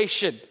his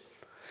creation.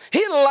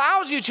 He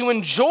allows you to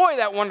enjoy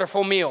that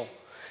wonderful meal,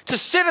 to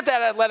sit at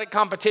that athletic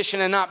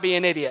competition and not be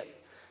an idiot.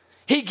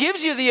 He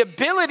gives you the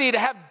ability to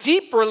have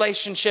deep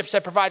relationships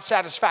that provide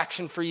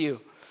satisfaction for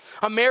you.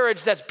 A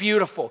marriage that's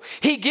beautiful.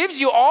 He gives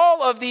you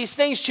all of these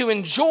things to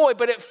enjoy,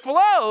 but it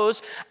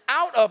flows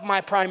out of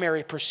my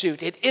primary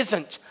pursuit. It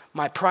isn't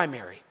my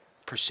primary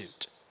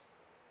pursuit.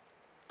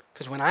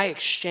 Because when I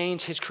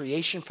exchange his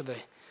creation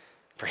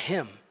for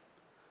him,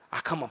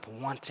 I come up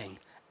wanting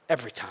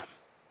every time.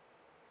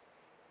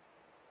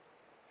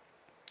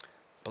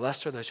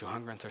 Blessed are those who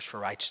hunger and thirst for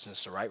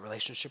righteousness, the right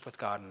relationship with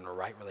God and the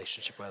right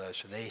relationship with others,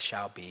 for they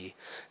shall be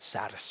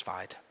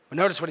satisfied. But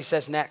notice what he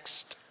says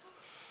next.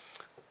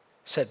 He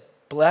said,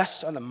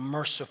 blessed are the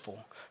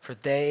merciful, for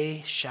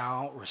they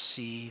shall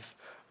receive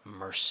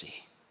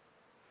mercy.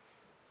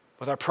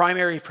 With our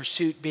primary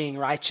pursuit being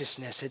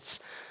righteousness, it's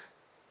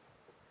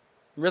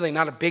really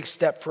not a big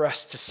step for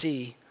us to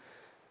see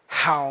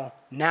how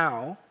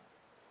now,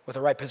 with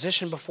a right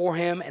position before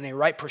him and a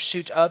right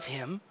pursuit of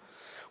him,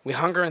 We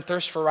hunger and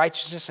thirst for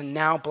righteousness, and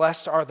now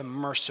blessed are the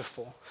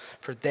merciful,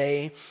 for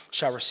they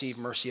shall receive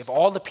mercy. Of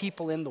all the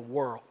people in the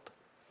world,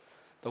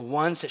 the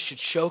ones that should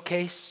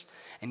showcase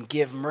and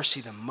give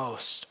mercy the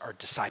most are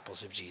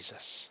disciples of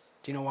Jesus.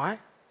 Do you know why?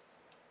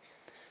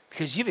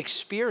 Because you've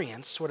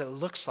experienced what it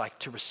looks like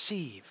to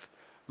receive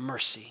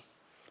mercy.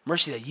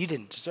 Mercy that you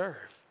didn't deserve.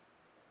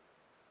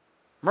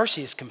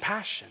 Mercy is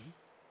compassion.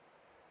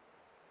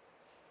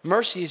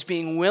 Mercy is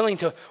being willing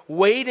to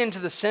wade into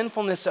the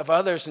sinfulness of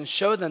others and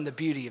show them the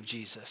beauty of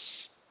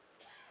Jesus.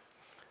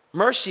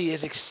 Mercy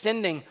is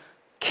extending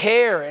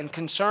care and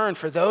concern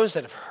for those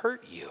that have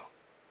hurt you.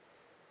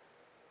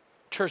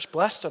 Church,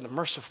 blessed are the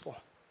merciful.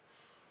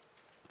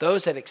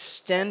 Those that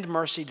extend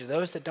mercy to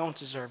those that don't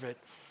deserve it.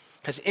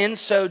 Because in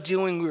so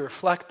doing, we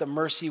reflect the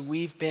mercy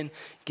we've been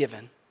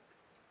given.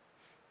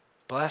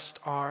 Blessed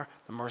are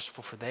the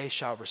merciful, for they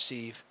shall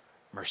receive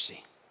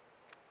mercy.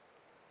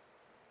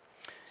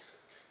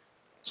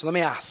 So let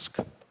me ask,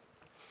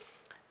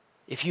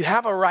 if you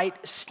have a right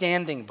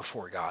standing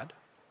before God,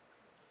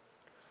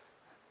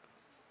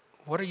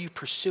 what are you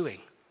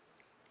pursuing?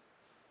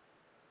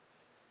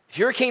 If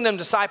you're a kingdom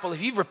disciple,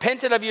 if you've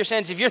repented of your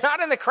sins, if you're not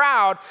in the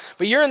crowd,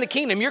 but you're in the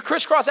kingdom, you're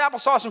crisscross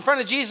applesauce in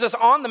front of Jesus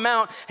on the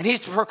mount, and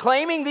he's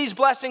proclaiming these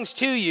blessings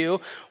to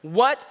you,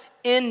 what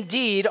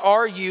indeed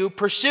are you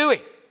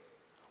pursuing?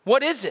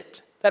 What is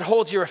it that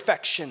holds your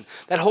affection,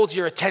 that holds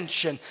your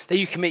attention, that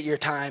you commit your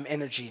time,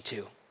 energy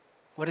to?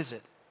 What is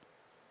it?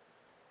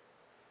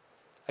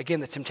 Again,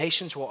 the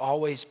temptations will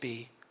always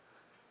be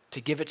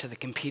to give it to the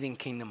competing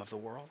kingdom of the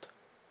world.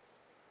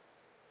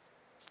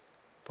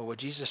 But what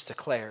Jesus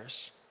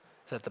declares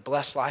is that the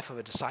blessed life of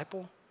a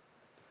disciple,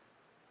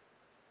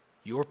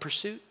 your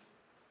pursuit,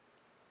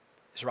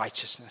 is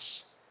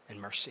righteousness and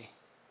mercy.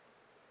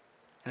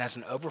 And as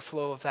an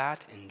overflow of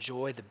that,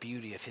 enjoy the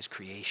beauty of his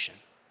creation.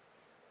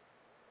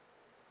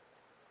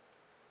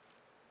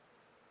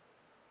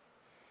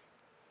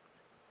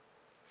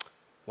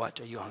 What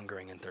are you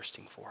hungering and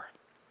thirsting for?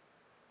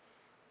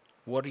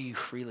 What are you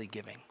freely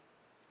giving?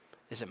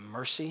 Is it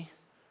mercy?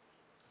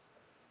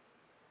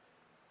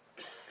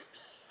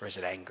 Or is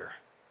it anger?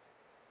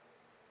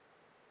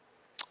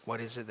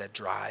 What is it that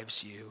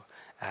drives you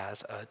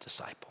as a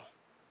disciple?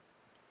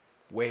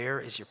 Where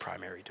is your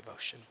primary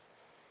devotion?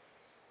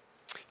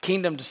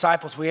 Kingdom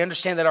disciples, we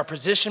understand that our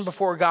position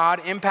before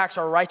God impacts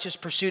our righteous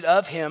pursuit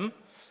of him,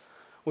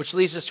 which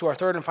leads us to our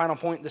third and final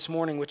point this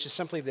morning, which is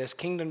simply this: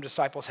 kingdom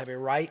disciples have a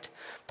right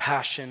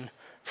passion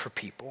for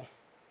people.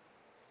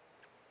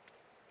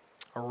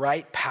 A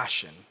right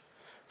passion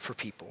for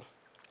people.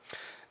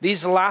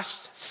 These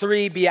last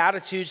three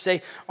Beatitudes,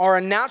 they are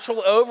a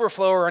natural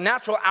overflow or a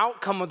natural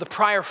outcome of the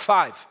prior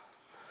five.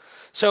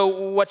 So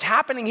what's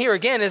happening here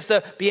again is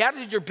the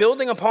Beatitudes are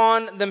building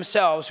upon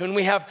themselves. When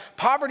we have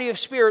poverty of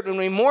spirit, when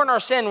we mourn our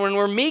sin, when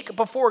we're meek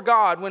before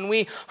God, when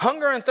we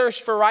hunger and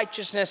thirst for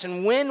righteousness,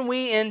 and when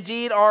we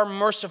indeed are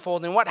merciful,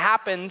 then what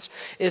happens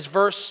is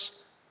verse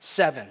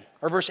 7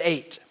 or verse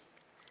 8.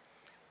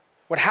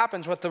 What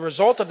happens, what the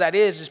result of that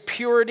is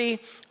purity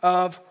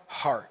of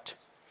heart,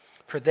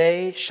 for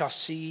they shall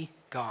see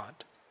God.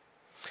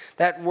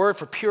 That word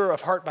for pure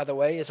of heart, by the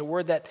way, is a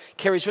word that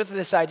carries with it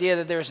this idea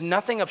that there's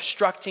nothing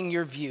obstructing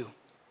your view.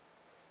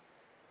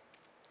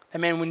 And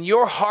man, when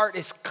your heart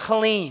is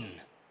clean,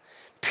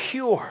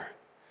 pure,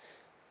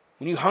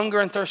 when you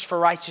hunger and thirst for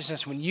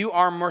righteousness, when you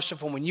are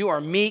merciful, when you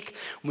are meek,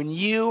 when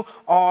you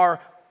are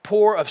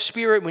poor of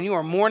spirit, when you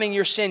are mourning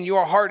your sin,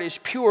 your heart is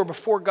pure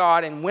before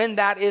God. And when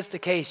that is the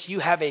case, you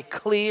have a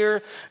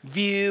clear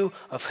view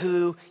of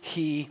who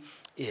he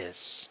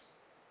is.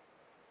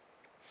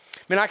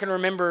 I mean, I can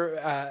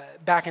remember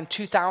back in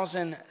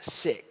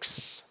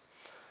 2006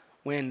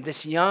 when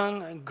this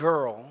young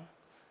girl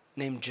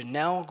named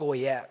Janelle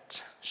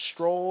Goyette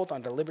strolled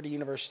onto Liberty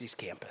University's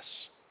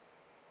campus.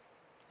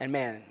 And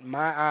man,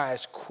 my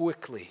eyes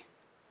quickly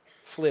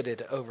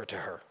flitted over to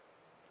her.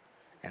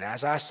 And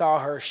as I saw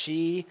her,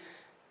 she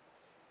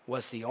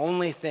was the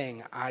only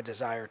thing I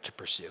desired to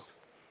pursue.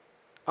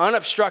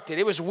 Unobstructed.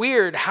 It was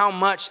weird how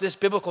much this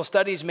biblical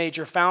studies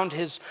major found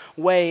his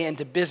way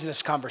into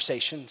business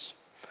conversations.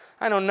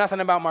 I know nothing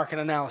about market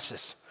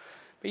analysis,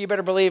 but you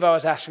better believe I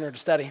was asking her to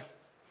study.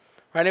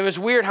 Right? It was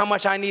weird how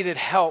much I needed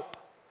help.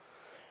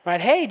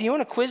 Right? Hey, do you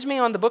want to quiz me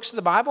on the books of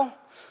the Bible?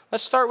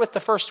 Let's start with the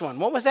first one.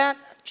 What was that?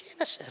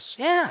 Genesis.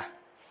 Yeah.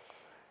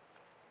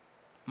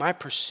 My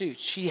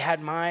pursuit, she had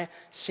my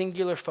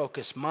singular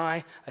focus,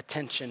 my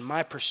attention,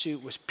 my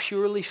pursuit was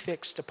purely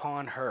fixed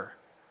upon her.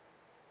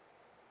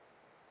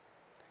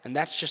 And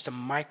that's just a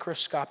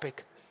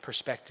microscopic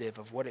perspective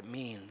of what it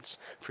means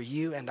for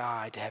you and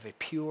I to have a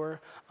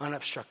pure,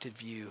 unobstructed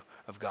view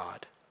of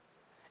God.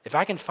 If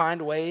I can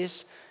find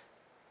ways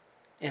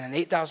in an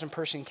 8,000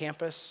 person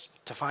campus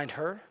to find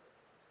her,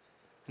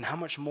 then how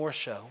much more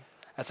so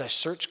as I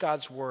search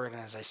God's word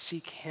and as I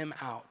seek him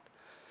out,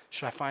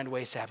 should I find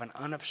ways to have an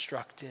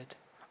unobstructed,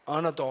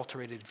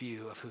 unadulterated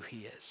view of who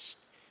he is.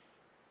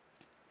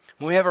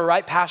 When we have a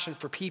right passion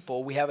for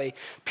people, we have a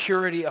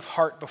purity of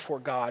heart before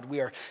God. We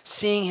are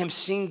seeing him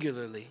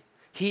singularly.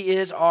 He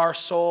is our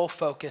sole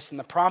focus. And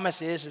the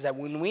promise is that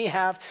when we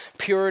have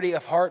purity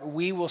of heart,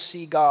 we will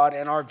see God.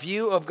 And our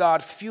view of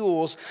God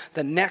fuels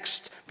the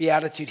next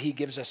beatitude he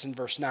gives us in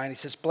verse 9. He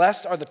says,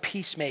 "Blessed are the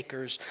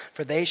peacemakers,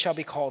 for they shall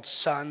be called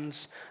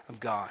sons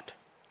of God."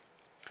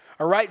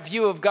 A right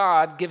view of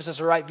God gives us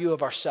a right view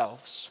of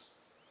ourselves.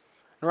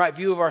 A right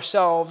view of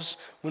ourselves,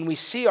 when we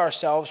see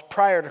ourselves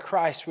prior to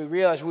Christ, we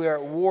realize we are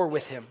at war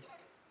with him.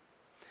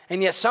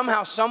 And yet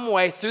somehow, some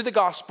way, through the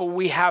gospel,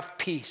 we have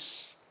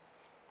peace.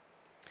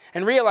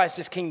 And realize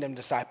this, kingdom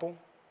disciple,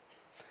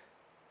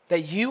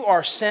 that you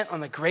are sent on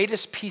the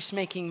greatest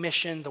peacemaking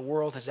mission the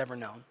world has ever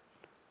known.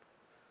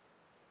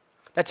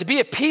 That to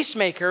be a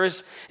peacemaker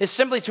is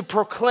simply to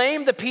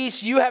proclaim the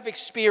peace you have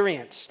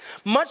experienced.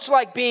 Much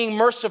like being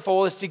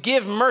merciful is to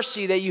give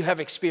mercy that you have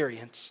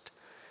experienced.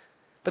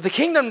 But the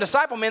kingdom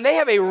disciple, man, they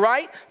have a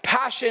right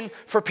passion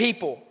for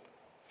people.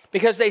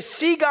 Because they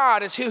see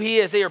God as who he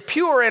is. They are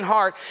pure in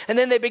heart. And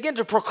then they begin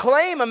to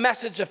proclaim a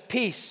message of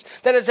peace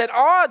that is at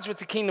odds with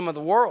the kingdom of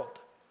the world.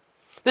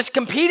 This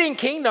competing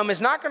kingdom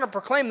is not going to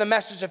proclaim the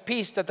message of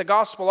peace that the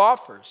gospel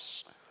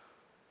offers.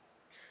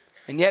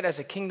 And yet, as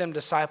a kingdom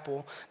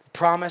disciple, the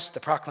promise, the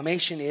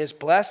proclamation is,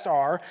 blessed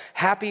are,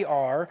 happy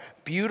are,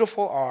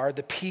 beautiful are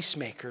the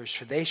peacemakers,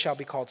 for they shall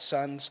be called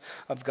sons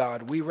of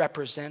God. We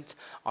represent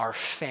our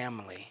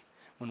family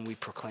when we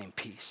proclaim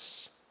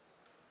peace.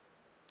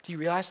 Do you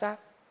realize that?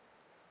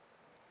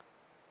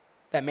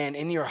 That, man,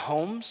 in your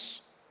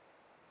homes,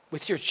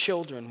 with your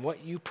children,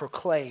 what you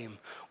proclaim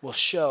will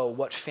show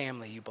what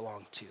family you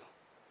belong to.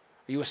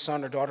 Are you a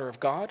son or daughter of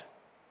God?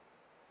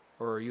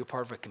 Or are you a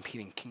part of a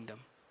competing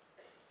kingdom?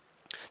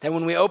 That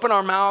when we open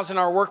our mouths in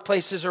our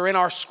workplaces or in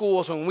our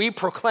schools, when we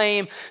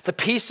proclaim the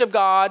peace of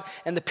God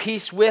and the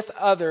peace with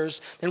others,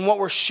 then what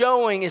we're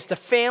showing is the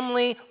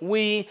family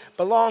we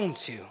belong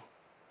to.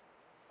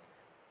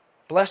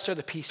 Blessed are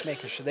the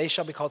peacemakers, for they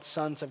shall be called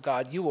sons of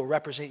God. You will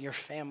represent your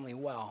family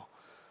well,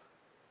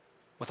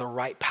 with a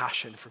right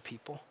passion for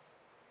people.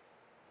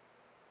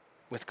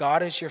 With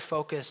God as your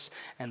focus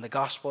and the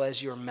gospel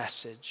as your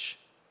message,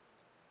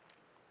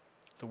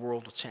 the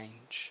world will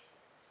change.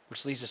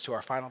 Which leads us to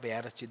our final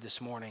beatitude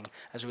this morning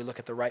as we look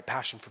at the right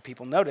passion for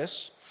people.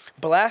 Notice,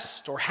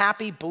 blessed or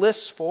happy,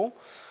 blissful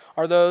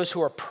are those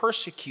who are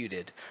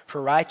persecuted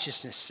for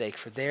righteousness' sake,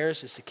 for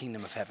theirs is the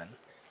kingdom of heaven.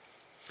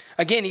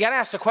 Again, you got to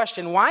ask the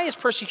question, why is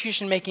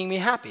persecution making me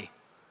happy?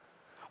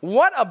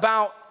 What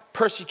about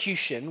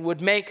persecution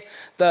would make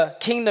the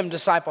kingdom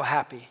disciple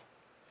happy?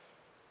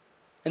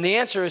 And the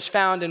answer is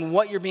found in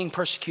what you're being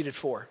persecuted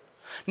for.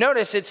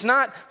 Notice, it's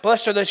not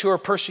blessed are those who are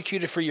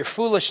persecuted for your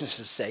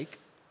foolishness' sake.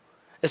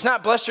 It's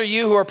not blessed are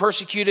you who are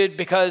persecuted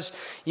because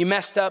you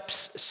messed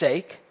up's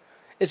sake.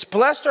 It's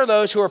blessed are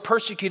those who are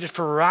persecuted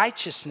for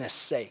righteousness'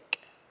 sake,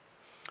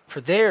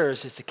 for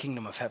theirs is the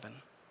kingdom of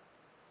heaven.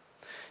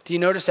 Do you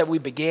notice that we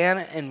began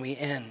and we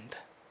end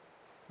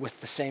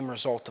with the same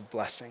result of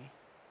blessing?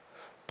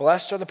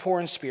 Blessed are the poor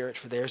in spirit,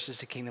 for theirs is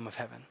the kingdom of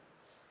heaven.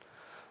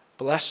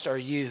 Blessed are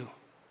you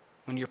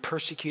when you're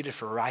persecuted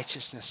for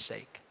righteousness'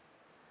 sake,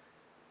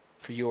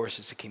 for yours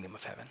is the kingdom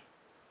of heaven.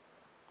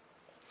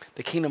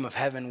 The kingdom of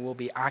heaven will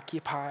be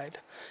occupied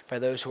by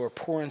those who are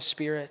poor in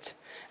spirit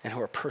and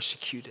who are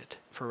persecuted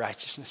for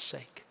righteousness'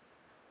 sake.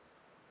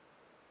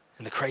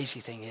 And the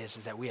crazy thing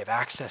is that we have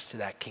access to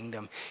that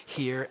kingdom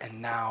here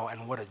and now,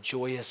 and what a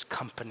joyous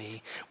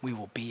company we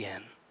will be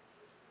in.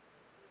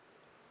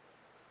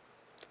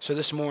 So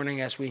this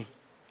morning, as we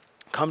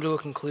come to a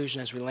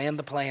conclusion, as we land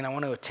the plane, I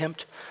want to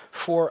attempt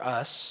for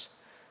us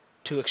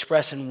to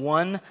express in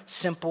one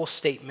simple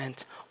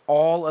statement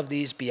all of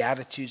these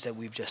beatitudes that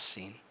we've just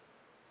seen.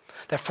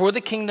 That for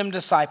the kingdom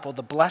disciple,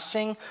 the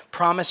blessing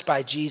promised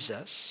by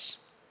Jesus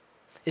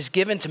is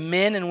given to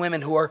men and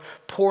women who are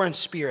poor in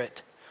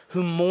spirit,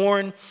 who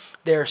mourn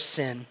their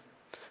sin,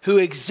 who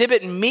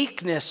exhibit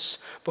meekness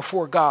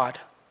before God,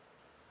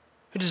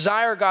 who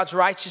desire God's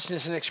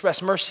righteousness and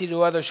express mercy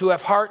to others, who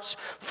have hearts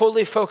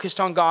fully focused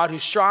on God, who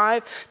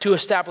strive to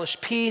establish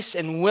peace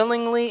and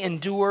willingly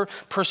endure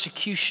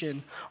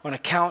persecution on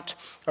account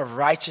of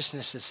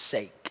righteousness'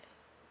 sake.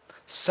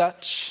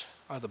 Such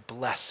are the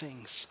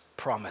blessings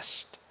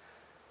promised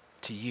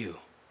to you,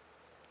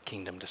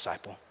 kingdom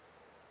disciple.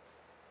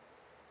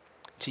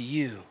 To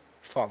you,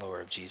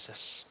 follower of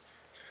Jesus.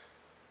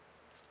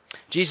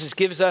 Jesus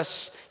gives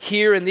us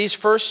here in these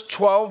first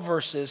 12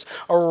 verses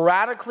a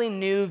radically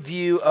new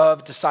view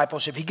of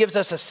discipleship. He gives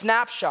us a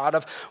snapshot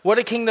of what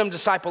a kingdom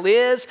disciple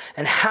is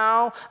and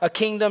how a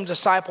kingdom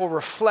disciple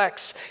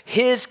reflects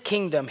his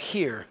kingdom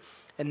here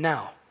and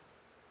now.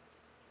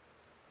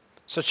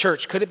 So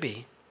church, could it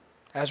be,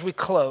 as we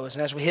close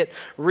and as we hit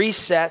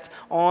reset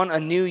on a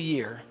new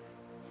year,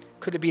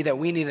 could it be that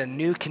we need a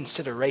new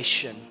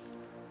consideration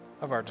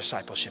of our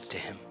discipleship to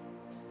him?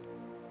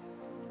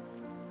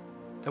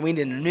 That we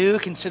need a new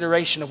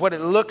consideration of what it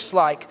looks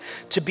like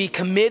to be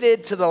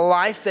committed to the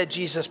life that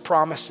Jesus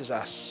promises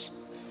us.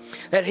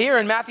 That here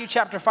in Matthew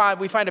chapter 5,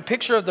 we find a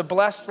picture of the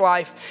blessed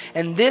life.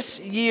 And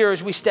this year,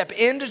 as we step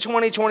into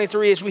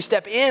 2023, as we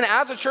step in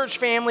as a church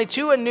family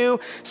to a new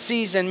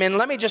season, man,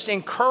 let me just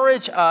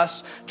encourage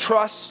us,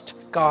 trust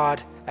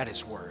God at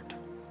his word.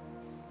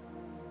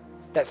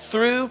 That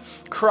through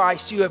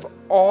Christ, you have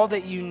all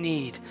that you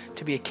need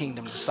to be a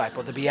kingdom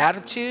disciple. The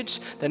Beatitudes,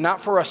 they're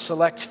not for a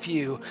select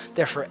few.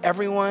 They're for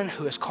everyone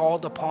who has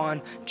called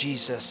upon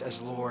Jesus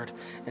as Lord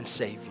and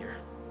Savior.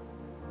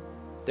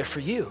 They're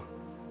for you.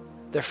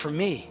 They're for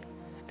me,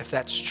 if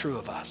that's true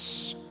of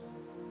us.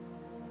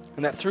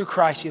 And that through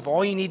Christ, you have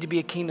all you need to be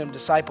a kingdom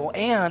disciple,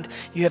 and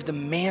you have the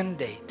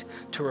mandate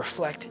to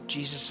reflect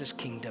Jesus'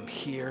 kingdom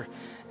here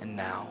and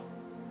now.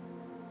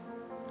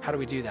 How do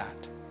we do that?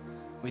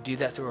 We do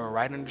that through a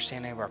right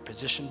understanding of our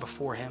position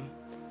before him,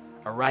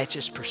 a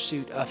righteous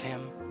pursuit of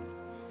him,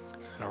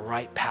 and a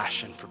right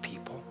passion for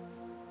people.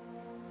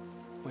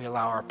 We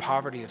allow our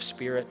poverty of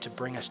spirit to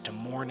bring us to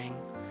mourning,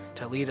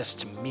 to lead us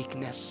to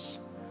meekness,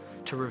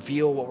 to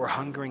reveal what we're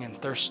hungering and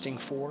thirsting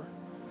for,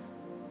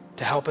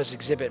 to help us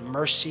exhibit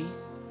mercy,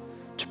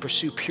 to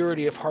pursue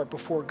purity of heart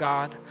before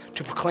God,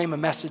 to proclaim a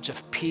message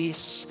of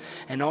peace,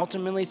 and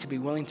ultimately to be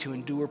willing to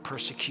endure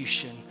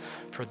persecution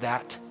for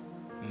that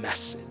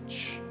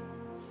message.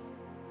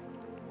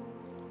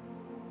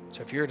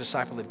 So if you're a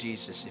disciple of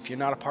Jesus, if you're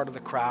not a part of the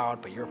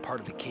crowd, but you're a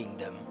part of the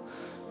kingdom,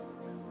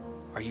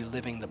 are you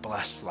living the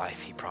blessed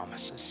life he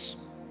promises?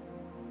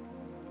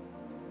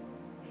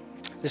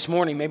 This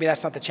morning, maybe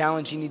that's not the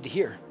challenge you need to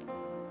hear.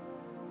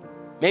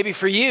 Maybe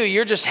for you,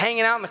 you're just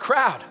hanging out in the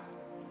crowd.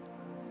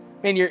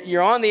 Man,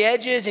 you're on the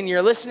edges and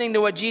you're listening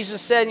to what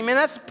Jesus said. Man,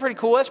 that's pretty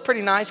cool. That's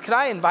pretty nice. Could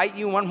I invite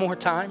you one more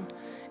time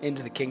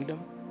into the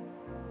kingdom?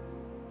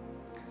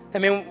 I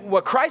mean,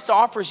 what Christ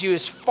offers you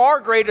is far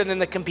greater than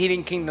the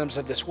competing kingdoms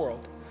of this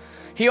world.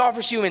 He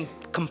offers you in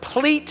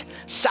complete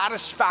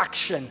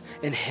satisfaction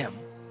in him,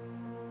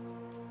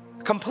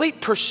 complete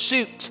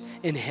pursuit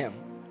in him,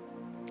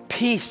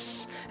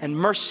 peace and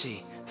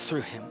mercy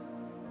through him.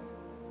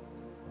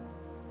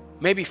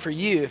 Maybe for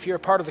you, if you're a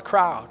part of the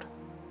crowd,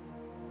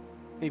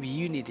 maybe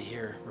you need to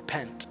hear,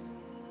 repent,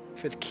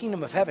 for the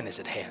kingdom of heaven is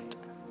at hand.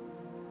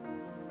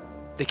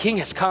 The king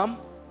has come,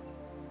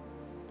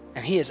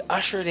 and he has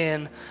ushered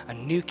in a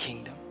new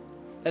kingdom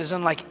that is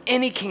unlike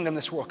any kingdom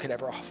this world could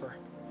ever offer.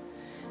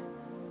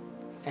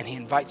 And he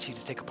invites you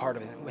to take a part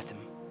of it with him.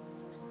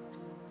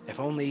 If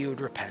only you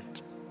would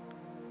repent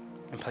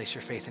and place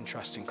your faith and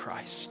trust in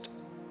Christ.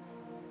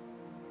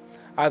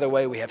 Either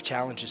way, we have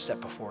challenges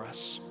set before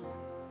us.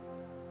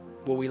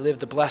 Will we live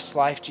the blessed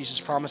life Jesus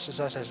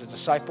promises us as a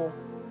disciple?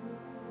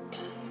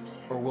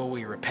 Or will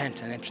we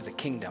repent and enter the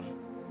kingdom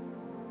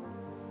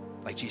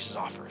like Jesus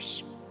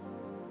offers?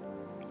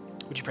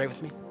 Would you pray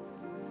with me?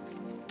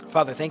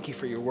 Father, thank you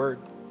for your word.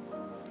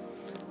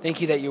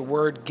 Thank you that your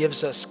word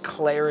gives us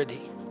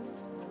clarity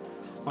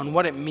on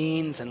what it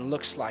means and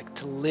looks like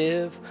to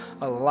live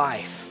a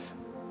life,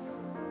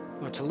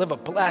 or to live a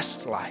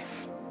blessed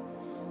life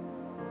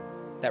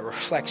that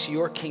reflects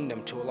your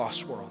kingdom to a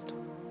lost world.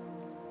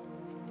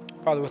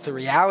 Father, with the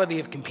reality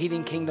of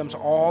competing kingdoms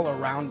all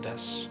around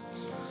us,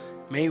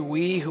 may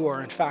we who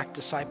are in fact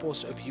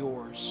disciples of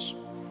yours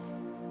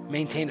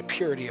maintain a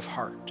purity of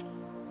heart.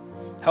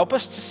 Help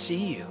us to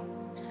see you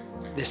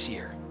this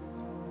year.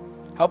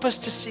 Help us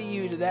to see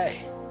you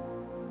today.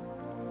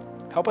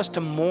 Help us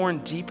to mourn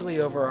deeply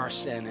over our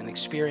sin and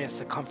experience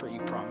the comfort you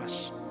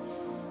promise.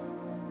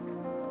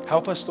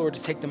 Help us, Lord,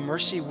 to take the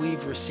mercy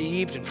we've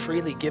received and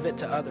freely give it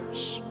to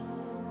others.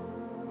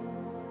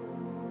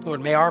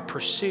 Lord, may our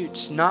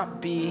pursuits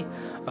not be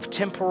of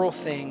temporal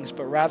things,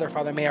 but rather,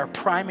 Father, may our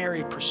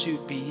primary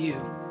pursuit be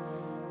you.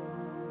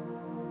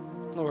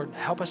 Lord,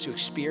 help us to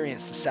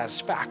experience the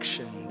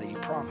satisfaction that you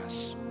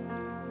promise.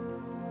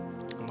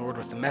 And Lord,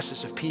 with the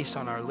message of peace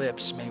on our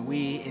lips, may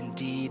we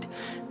indeed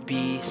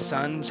be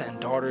sons and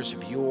daughters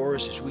of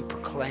yours as we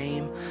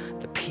proclaim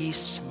the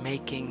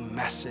peacemaking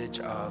message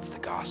of the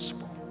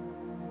gospel.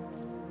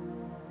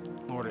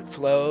 Lord, it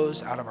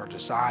flows out of our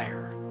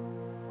desire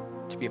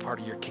to be a part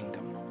of your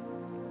kingdom,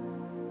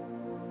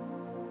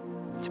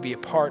 to be a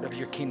part of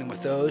your kingdom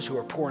with those who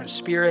are poor in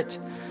spirit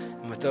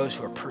and with those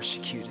who are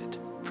persecuted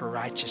for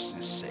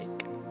righteousness'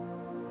 sake.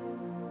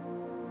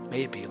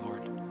 May it be,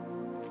 Lord.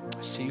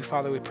 It's to you,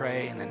 Father, we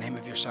pray in the name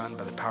of your Son,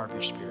 by the power of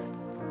your Spirit.